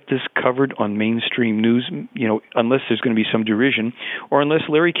cannot get this covered on mainstream news, unless there's going to be some derision, or unless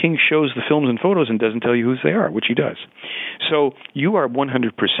Larry King shows the films and photos and doesn't tell you who they are, which he does. So you are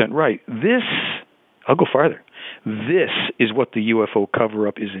 100% right. I'll go farther. This is what the UFO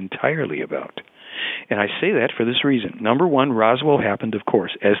cover-up is entirely about. And I say that for this reason. Number one, Roswell happened, of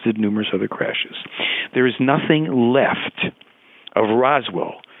course, as did numerous other crashes. There is nothing left of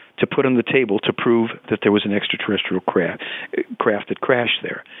Roswell to put on the table to prove that there was an extraterrestrial craft that crashed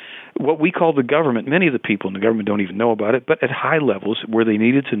there. What we call the government, many of the people in the government don't even know about it, but at high levels where they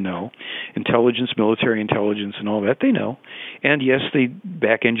needed to know, intelligence, military intelligence, and all that, they know. And yes, they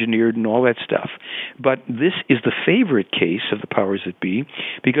back-engineered and all that stuff. But this is the favorite case of the powers that be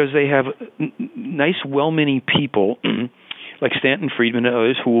because they have nice, well-meaning people like Stanton Friedman and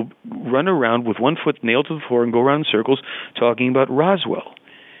others who will run around with one foot nailed to the floor and go around in circles talking about Roswell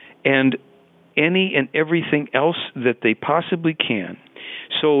and any and everything else that they possibly can.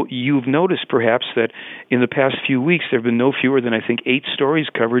 So you've noticed perhaps that in the past few weeks there have been no fewer than, I think, 8 stories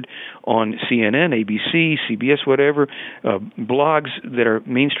covered on CNN, ABC, CBS, whatever, blogs that are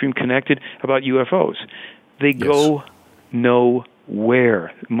mainstream connected about UFOs. They go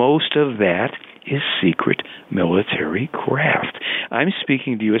nowhere. Most of that is secret military craft. I'm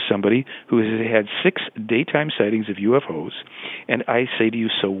speaking to you as somebody who has had 6 daytime sightings of UFOs, and I say to you,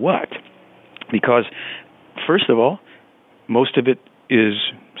 so what? Because, first of all, most of it is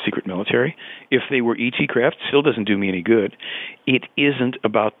secret military. If they were ET craft, still doesn't do me any good. It isn't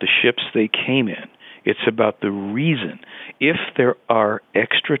about the ships they came in. It's about the reason. If there are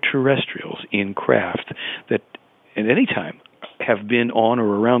extraterrestrials in craft that at any time have been on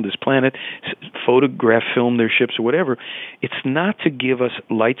or around this planet, photograph, film their ships or whatever. It's not to give us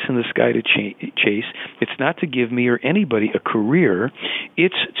lights in the sky to chase. It's not to give me or anybody a career.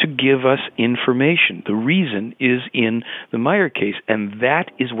 It's to give us information. The reason is in the Meier case, and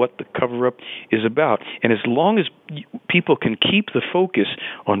that is what the cover-up is about. And as long as people can keep the focus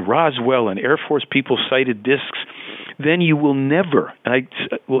on Roswell and Air Force people sighted discs, then you will never, and I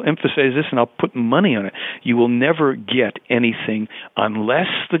will emphasize this and I'll put money on it, you will never get anything unless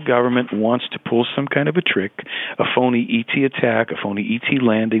the government wants to pull some kind of a trick, a phony ET attack, a phony ET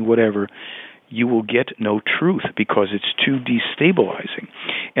landing, whatever. You will get no truth because it's too destabilizing.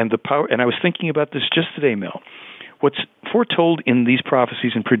 And the power, and I was thinking about this just today, Mel. What's foretold in these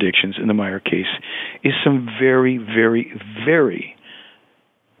prophecies and predictions in the Meier case is some very, very, very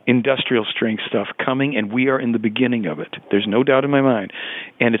industrial strength stuff coming, and we are in the beginning of it. There's no doubt in my mind.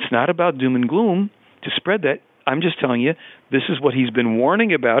 And it's not about doom and gloom to spread that. I'm just telling you, this is what he's been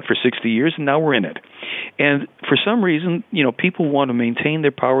warning about for 60 years, and now we're in it. And for some reason, people want to maintain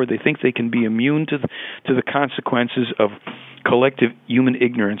their power. They think they can be immune to the consequences of collective human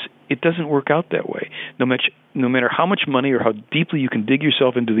ignorance. It doesn't work out that way. No matter how much money or how deeply you can dig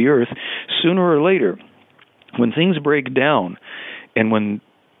yourself into the earth, sooner or later, when things break down and when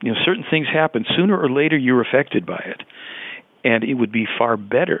certain things happen, sooner or later you're affected by it. And it would be far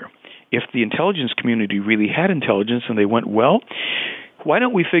better if the intelligence community really had intelligence and they went, well, why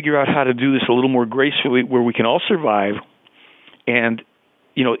don't we figure out how to do this a little more gracefully where we can all survive? And,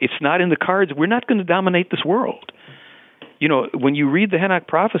 it's not in the cards. We're not going to dominate this world. When you read the Enoch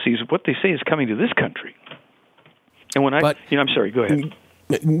prophecies, what they say is coming to this country. And when I'm sorry, go ahead.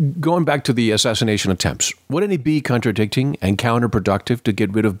 Going back to the assassination attempts, wouldn't it be contradicting and counterproductive to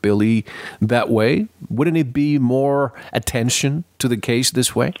get rid of Billy that way? Wouldn't it be more attention to the case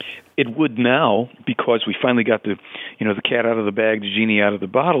this way? It would now, because we finally got the cat out of the bag, the genie out of the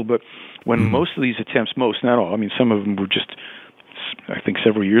bottle. But when most of these attempts, not all, some of them were just, I think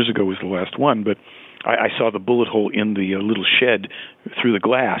several years ago was the last one, but I saw the bullet hole in the little shed through the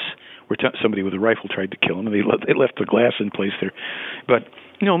glass where somebody with a rifle tried to kill him, and they left the glass in place there. But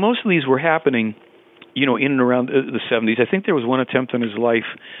most of these were happening, in and around the 70s. I think there was one attempt on his life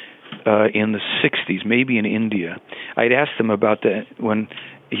in the 60s, maybe in India. I'd asked him about that when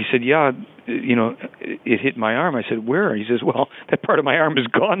he said, yeah, it hit my arm. I said, where? He says, well, that part of my arm is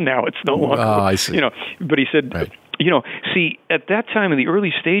gone now. It's no longer. Oh, I see. But he said, right. See, at that time in the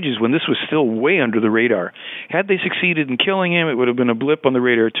early stages when this was still way under the radar, had they succeeded in killing him, it would have been a blip on the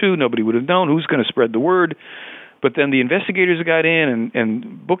radar too. Nobody would have known who's going to spread the word. But then the investigators got in,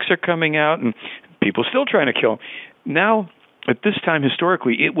 and books are coming out, and people still trying to kill him. Now, at this time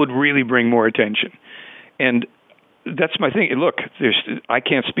historically, it would really bring more attention. And that's my thing. Look, I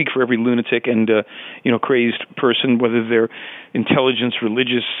can't speak for every lunatic and crazed person, whether they're intelligence,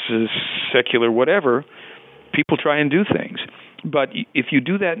 religious, secular, whatever. People try and do things. But if you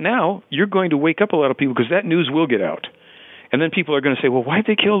do that now, you're going to wake up a lot of people because that news will get out. And then people are going to say, well, why'd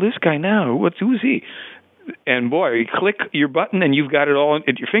they kill this guy now? Who's he? And boy, you click your button and you've got it all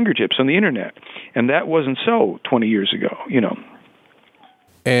at your fingertips on the internet. And that wasn't so 20 years ago,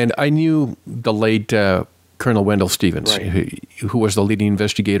 And I knew the late Colonel Wendell Stevens, right, who was the leading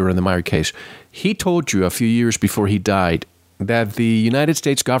investigator in the Meier case. He told you a few years before he died that the United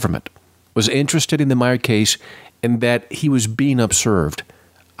States government was interested in the Meier case and that he was being observed.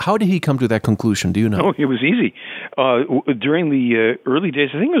 How did he come to that conclusion? Do you know? Oh, it was easy. During the early days,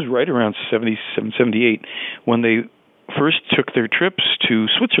 I think it was right around 77, 78, when they first took their trips to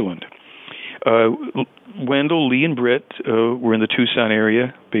Switzerland. Wendell, Lee, and Britt were in the Tucson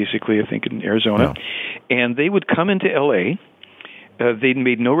area, basically, I think in Arizona. Oh. And they would come into L.A., they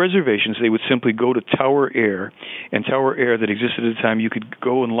made no reservations. They would simply go to Tower Air, and Tower Air that existed at the time, you could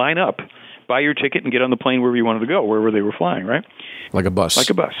go and line up, buy your ticket, and get on the plane wherever you wanted to go, wherever they were flying, right? Like a bus. Like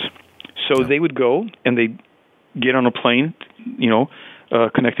a bus. So they would go, and they'd get on a plane,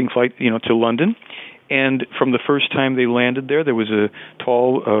 connecting flight, to London. And from the first time they landed there was a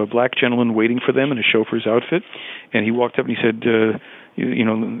tall black gentleman waiting for them in a chauffeur's outfit. And he walked up and he said,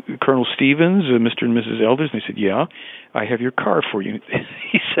 Colonel Stevens, Mr. and Mrs. Elders. And they said, yeah, I have your car for you.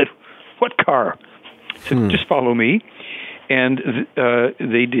 He said, what car? He said, just follow me. And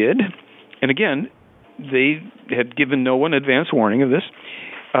they did. And again, they had given no one advance warning of this.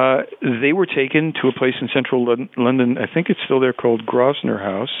 They were taken to a place in central London, I think it's still there, called Grosvenor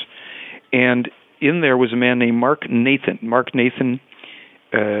House. And in there was a man named Mark Nathan. Mark Nathan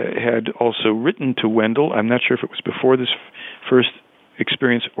had also written to Wendell. I'm not sure if it was before this first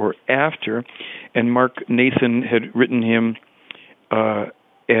experience or after. And Mark Nathan had written him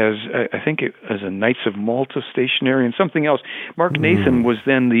as I think as a Knights of Malta stationary and something else. Mark Nathan was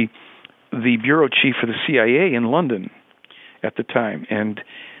then the bureau chief for the CIA in London at the time, and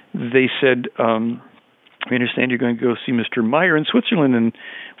they said, "We understand you're going to go see Mr. Meier in Switzerland, and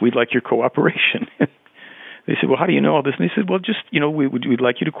we'd like your cooperation." They said, "Well, how do you know all this?" And they said, "Well, just we'd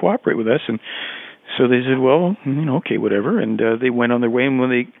like you to cooperate with us." And so they said, "Well, okay, whatever." And they went on their way. And when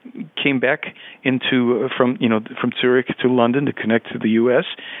they came back from Zurich to London to connect to the U.S.,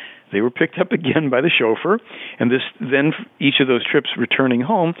 they were picked up again by the chauffeur. And then each of those trips returning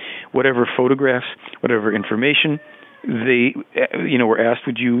home, whatever photographs, whatever information, they were asked,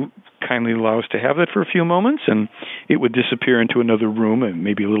 "Would you kindly allow us to have that for a few moments?" And it would disappear into another room, and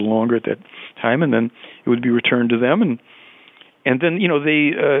maybe a little longer at that time, and then it would be returned to them. And then,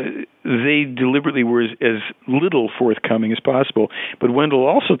 they deliberately were as little forthcoming as possible. But Wendell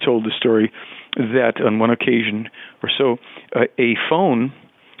also told the story that on one occasion or so,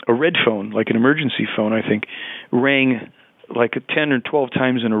 a red phone, like an emergency phone, I think, rang like 10 or 12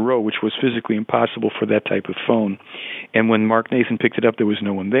 times in a row, which was physically impossible for that type of phone. And when Mark Nathan picked it up, there was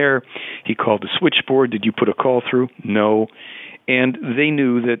no one there. He called the switchboard. "Did you put a call through?" "No." And they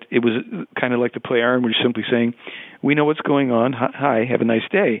knew that it was kind of like the play Iron, which is simply saying, "We know what's going on. Hi, have a nice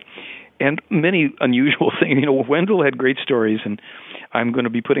day." And many unusual things. Wendell had great stories, and I'm going to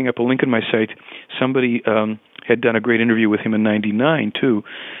be putting up a link on my site. Somebody had done a great interview with him in '99, too.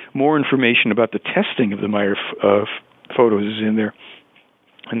 More information about the testing of the Meier photos is in there.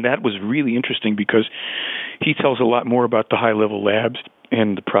 And that was really interesting because he tells a lot more about the high-level labs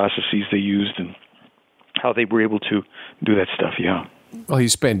and the processes they used and how they were able to do that stuff, yeah. Well, he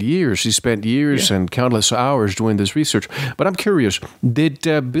spent years and countless hours doing this research. But I'm curious, did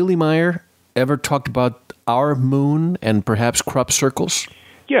Billy Meier ever talk about our moon and perhaps crop circles?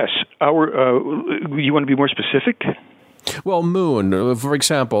 Yes. You want to be more specific? Well, moon, for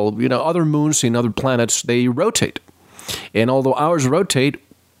example, other moons and other planets, they rotate. And although ours rotate,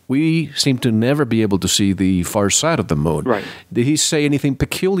 we seem to never be able to see the far side of the moon. Right. Did he say anything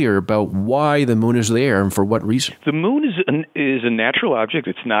peculiar about why the moon is there and for what reason? The moon is a natural object.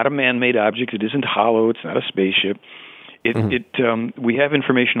 It's not a man-made object. It isn't hollow. It's not a spaceship. We have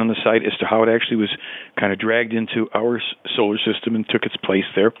information on the site as to how it actually was kind of dragged into our solar system and took its place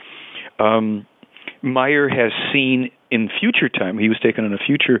there. Meier has seen in future time, he was taken on a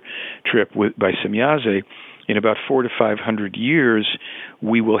future trip by Semyaze. In about 400 to 500 years,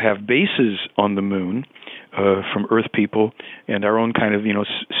 we will have bases on the moon from Earth people and our own kind of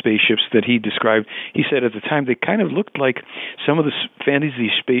spaceships that he described. He said at the time they kind of looked like some of the fantasy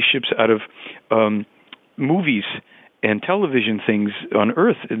spaceships out of movies and television things on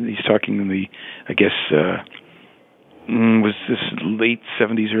Earth. And he's talking in the, I guess, was this late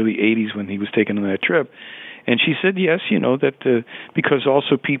 70s, early 80s when he was taken on that trip. And she said, yes, that because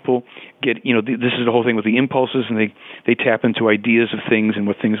also people get, this is the whole thing with the impulses, and they tap into ideas of things and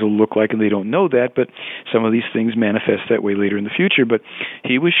what things will look like, and they don't know that, but some of these things manifest that way later in the future. But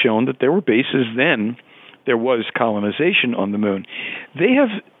he was shown that there were bases then, there was colonization on the moon. They have,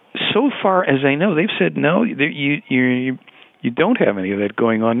 so far as I know, they've said, no, you don't have any of that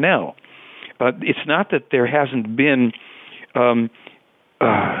going on now. It's not that there hasn't been,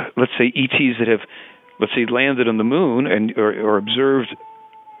 let's say, ETs that have, let's say, landed on the moon or observed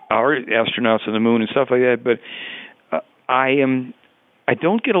our astronauts on the moon and stuff like that. But I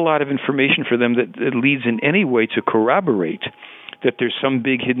don't get a lot of information for them that leads in any way to corroborate that there's some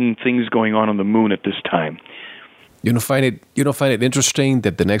big hidden things going on the moon at this time. You don't find it interesting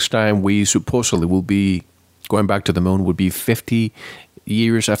that the next time we supposedly will be going back to the moon would be 50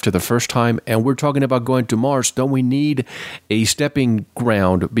 years after the first time, and we're talking about going to Mars? Don't we need a stepping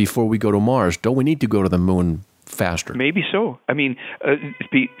ground before we go to Mars? Don't we need to go to the moon faster? Maybe so. I mean,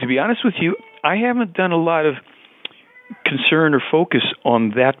 to be honest with you, I haven't done a lot of concern or focus on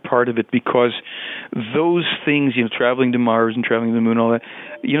that part of it because those things, traveling to Mars and traveling to the moon, all that,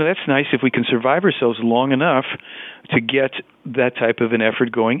 that's nice if we can survive ourselves long enough to get that type of an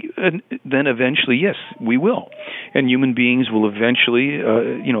effort going. And then eventually, yes, we will. And human beings will eventually,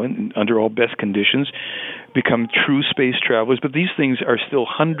 under all best conditions, become true space travelers. But these things are still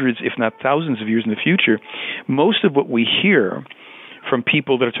hundreds, if not thousands of years in the future. Most of what we hear from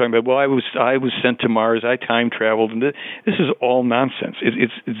people that are talking about, well, I was sent to Mars, I time traveled, and this is all nonsense.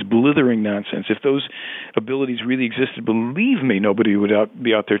 It's blithering nonsense. If those abilities really existed, believe me, nobody would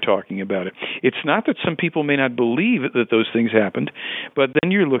be out there talking about it. It's not that some people may not believe that those things happened, but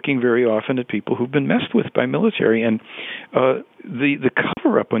then you're looking very often at people who've been messed with by military, and the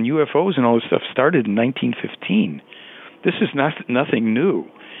cover-up on UFOs and all this stuff started in 1915. This is nothing new.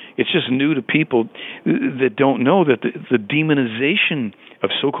 It's just new to people that don't know that the demonization of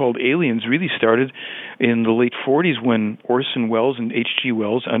so-called aliens really started in the late 40s when Orson Welles and H.G.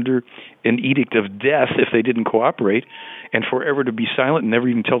 Wells, under an edict of death if they didn't cooperate, and forever to be silent and never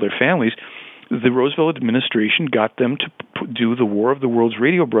even tell their families, the Roosevelt administration got them to do the War of the Worlds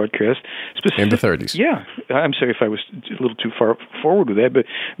radio broadcast. In the 30s. Yeah. I'm sorry if I was a little too far forward with that, but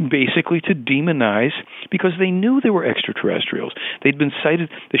basically to demonize, because they knew there were extraterrestrials. They'd been sighted,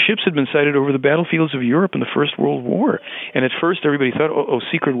 the ships had been sighted over the battlefields of Europe in the First World War. And at first everybody thought, oh,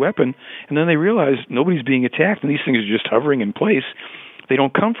 secret weapon. And then they realized nobody's being attacked, and these things are just hovering in place. They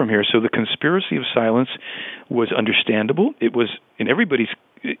don't come from here. So the conspiracy of silence was understandable. It was, in everybody's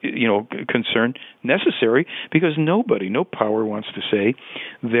concern, necessary, because no power wants to say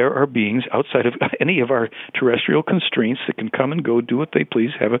there are beings outside of any of our terrestrial constraints that can come and go, do what they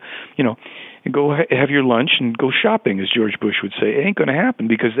please, go have your lunch and go shopping, as George Bush would say. It ain't going to happen,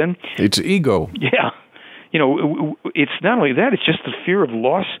 because then it's ego. Yeah. It's not only that, it's just the fear of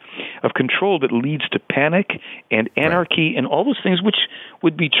loss of control that leads to panic and anarchy and all those things, which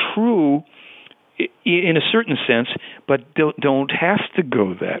would be true in a certain sense, but don't have to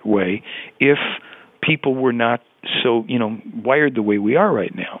go that way if people were not so, wired the way we are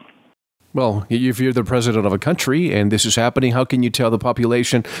right now. Well, if you're the president of a country and this is happening, how can you tell the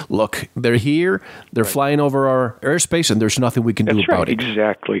population, look, they're here, they're flying over our airspace, and there's nothing we can do about it?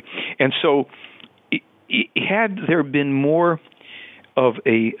 Exactly. And so had there been more of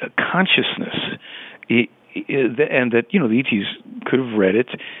a consciousness, and that the ETs could have read it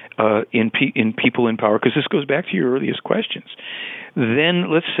in people in power, because this goes back to your earliest questions,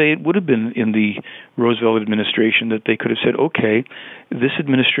 then let's say it would have been in the Roosevelt administration that they could have said, okay, this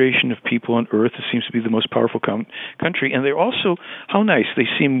administration of people on Earth seems to be the most powerful country, and they're also, how nice, they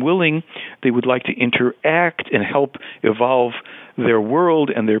seem willing, they would like to interact and help evolve their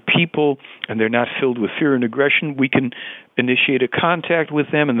world and their people, and they're not filled with fear and aggression. We can initiate a contact with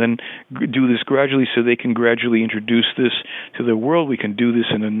them and then do this gradually so they can gradually introduce this to the world. We can do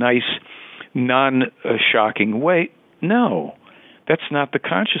this in a nice, non-shocking way. No, that's not the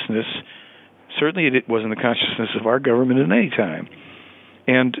consciousness. Certainly it wasn't the consciousness of our government at any time.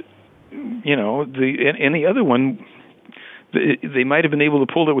 And, any other one, they might have been able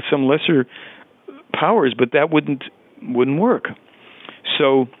to pull it with some lesser powers, but that wouldn't work.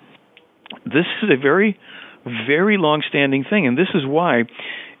 So this is a very, very long-standing thing, and this is why,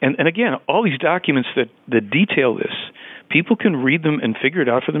 and again, all these documents that detail this, people can read them and figure it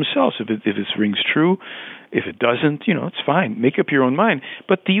out for themselves. If it rings true, if it doesn't, it's fine. Make up your own mind.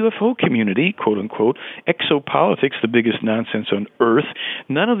 But the UFO community, quote-unquote, exopolitics, the biggest nonsense on Earth,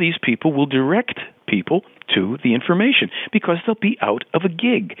 none of these people will direct people to the information because they'll be out of a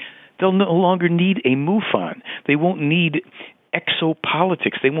gig. They'll no longer need a MUFON. They won't need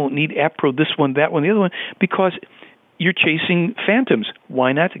exopolitics. They won't need APRO, this one, that one, the other one, because you're chasing phantoms.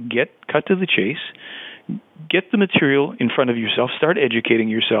 Why not cut to the chase, get the material in front of yourself, start educating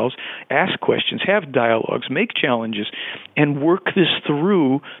yourselves, ask questions, have dialogues, make challenges, and work this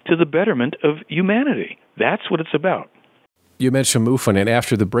through to the betterment of humanity. That's what it's about. You mentioned MUFON, and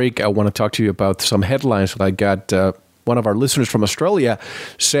after the break, I want to talk to you about some headlines that I got. One of our listeners from Australia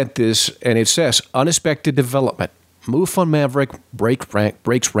sent this, and it says, unexpected development. MUFON Maverick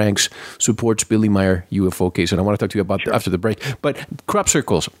breaks ranks, supports Billy Meier UFO case. And I want to talk to you about after the break. But crop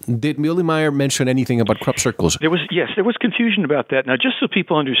circles. Did Billy Meier mention anything about crop circles? There was confusion about that. Now, just so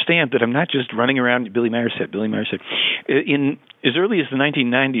people understand that I'm not just running around, Billy Meier said. In as early as the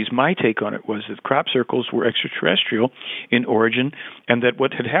 1990s, my take on it was that crop circles were extraterrestrial in origin, and that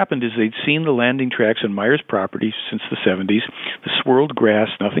what had happened is they'd seen the landing tracks on Meier's property since the 70s, the swirled grass,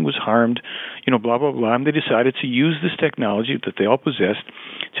 nothing was harmed, blah, blah, blah, and they decided to use this technology that they all possessed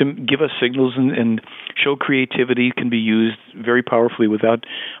to give us signals and show creativity can be used very powerfully without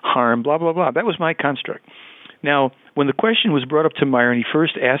harm, blah, blah, blah. That was my construct. Now, when the question was brought up to Meier and he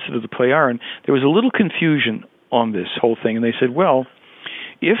first asked it of the Plejaren, there was a little confusion on this whole thing, and they said, well,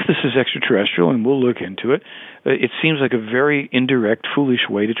 if this is extraterrestrial, and we'll look into it, it seems like a very indirect, foolish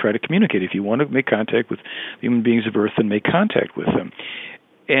way to try to communicate. If you want to make contact with human beings of Earth, then make contact with them.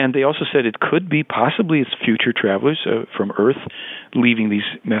 And they also said it could be possibly it's future travelers from Earth leaving these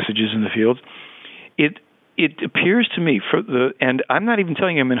messages in the field. It appears to me, and I'm not even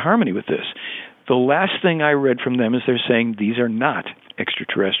telling you I'm in harmony with this, the last thing I read from them is they're saying these are not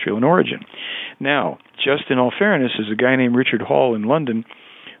extraterrestrial in origin. Now, just in all fairness, there's a guy named Richard Hall in London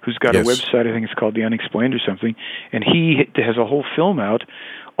who's got a website, I think it's called The Unexplained or something, and he has a whole film out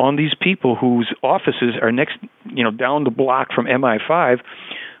on these people whose offices are next, down the block from MI5,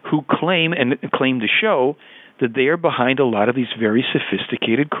 who claim to show that they are behind a lot of these very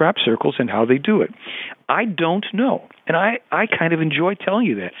sophisticated crop circles and how they do it. I don't know. And I kind of enjoy telling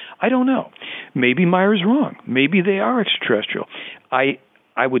you that. I don't know. Maybe Meier's wrong. Maybe they are extraterrestrial. I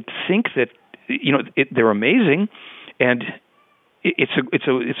would think that, they're amazing, and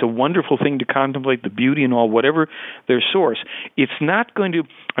it's a wonderful thing to contemplate the beauty and all, whatever their source. It's not going to,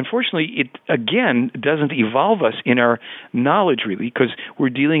 unfortunately, it again doesn't evolve us in our knowledge really, because we're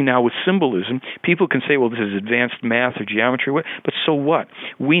dealing now with symbolism. People can say, well, this is advanced math or geometry, but so what?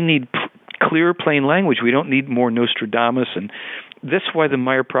 We need clear, plain language. We don't need more Nostradamus, and that's why the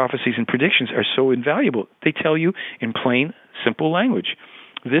Meier prophecies and predictions are so invaluable. They tell you in plain, simple language.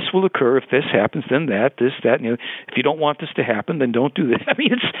 This will occur if this happens, then that, this, that. If you don't want this to happen, then don't do this. I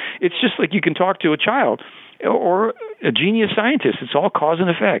mean, it's just like you can talk to a child or a genius scientist. It's all cause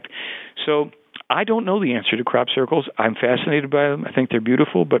and effect. So I don't know the answer to crop circles. I'm fascinated by them. I think they're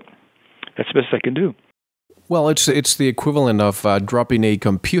beautiful, but that's the best I can do. Well, it's the equivalent of dropping a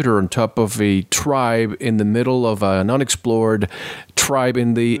computer on top of a tribe in the middle of an unexplored tribe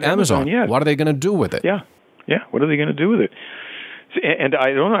in the Amazon. Yeah. What are they going to do with it? Yeah. What are they going to do with it? And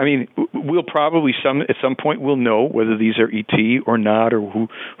I don't know. I mean, we'll probably at some point we'll know whether these are ET or not, or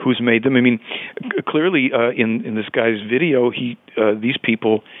who's made them. I mean, clearly in this guy's video, these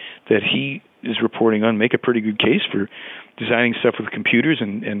people that he is reporting on make a pretty good case for designing stuff with computers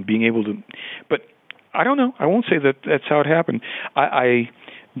and being able to. But I don't know. I won't say that that's how it happened. I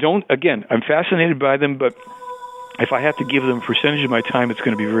don't. Again, I'm fascinated by them, but if I have to give them a percentage of my time, it's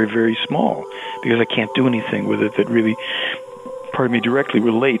going to be very, very small because I can't do anything with it that really, directly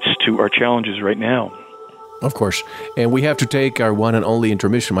relates to our challenges right now. Of course. And we have to take our one and only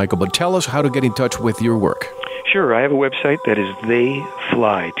intermission, Michael, but tell us how to get in touch with your work. Sure. I have a website that is They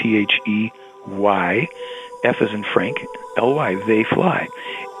Fly, THEY, F as in Frank, LY,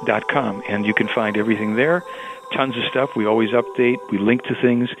 theyfly.com. And you can find everything there. Tons of stuff. We always update. We link to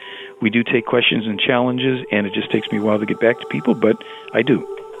things. We do take questions and challenges, and it just takes me a while to get back to people, but I do.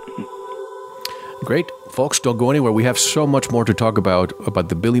 Great. Folks, don't go anywhere. We have so much more to talk about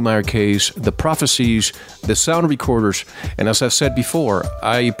the Billy Meier case, the prophecies, the sound recorders. And as I've said before,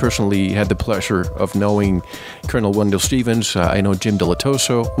 I personally had the pleasure of knowing Colonel Wendell Stevens. I know Jim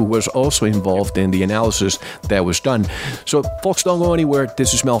Delatoso, who was also involved in the analysis that was done. So, folks, don't go anywhere.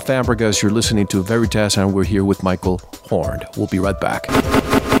 This is Mel Fabregas. You're listening to Veritas, and we're here with Michael Horn. We'll be right back.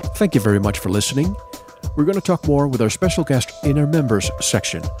 Thank you very much for listening. We're going to talk more with our special guest in our members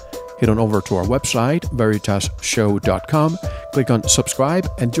section. Head on over to our website, veritasshow.com, click on subscribe,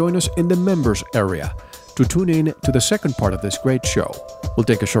 and join us in the members area to tune in to the second part of this great show. We'll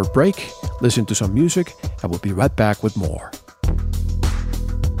take a short break, listen to some music, and we'll be right back with more.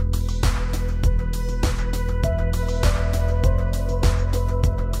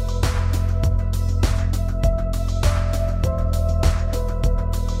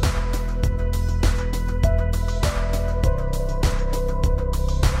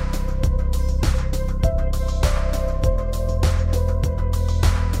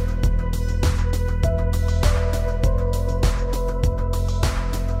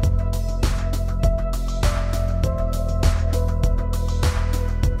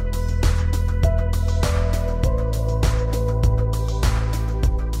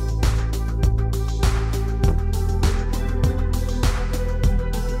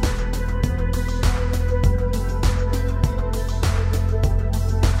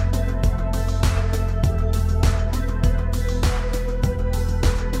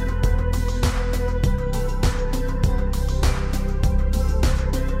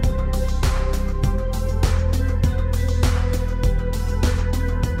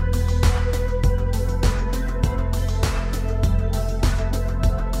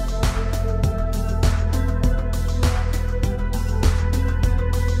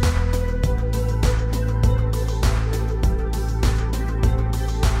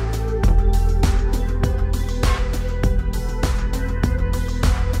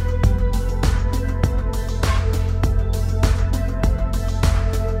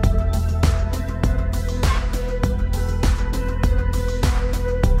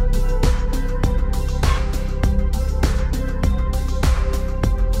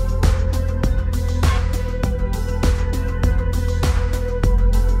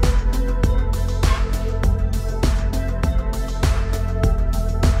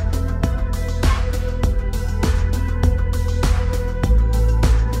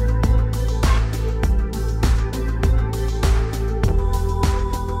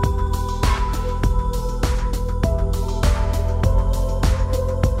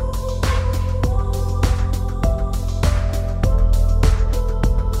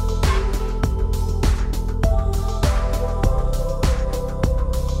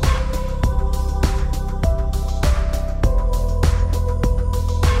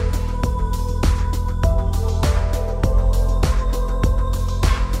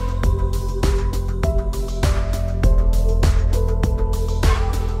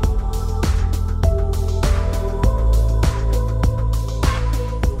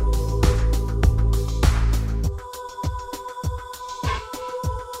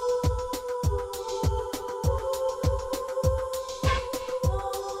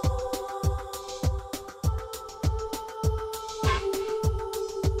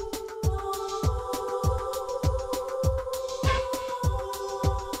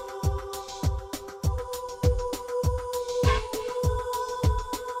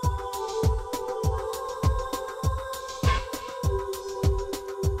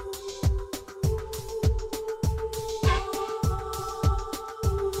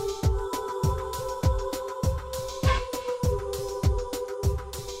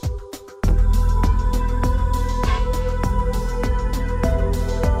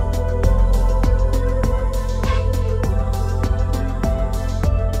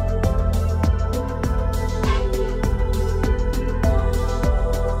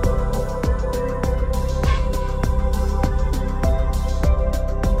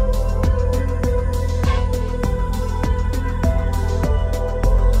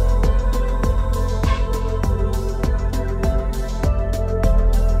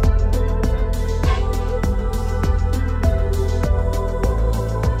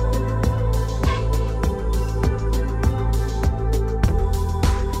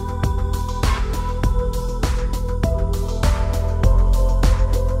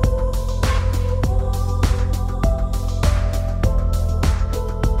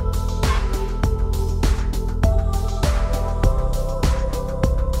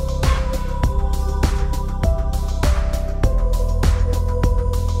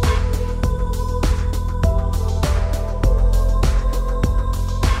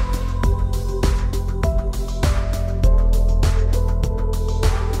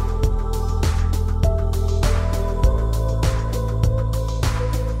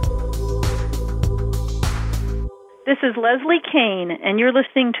 is Leslie Kane, and you're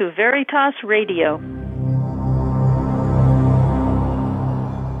listening to Veritas Radio.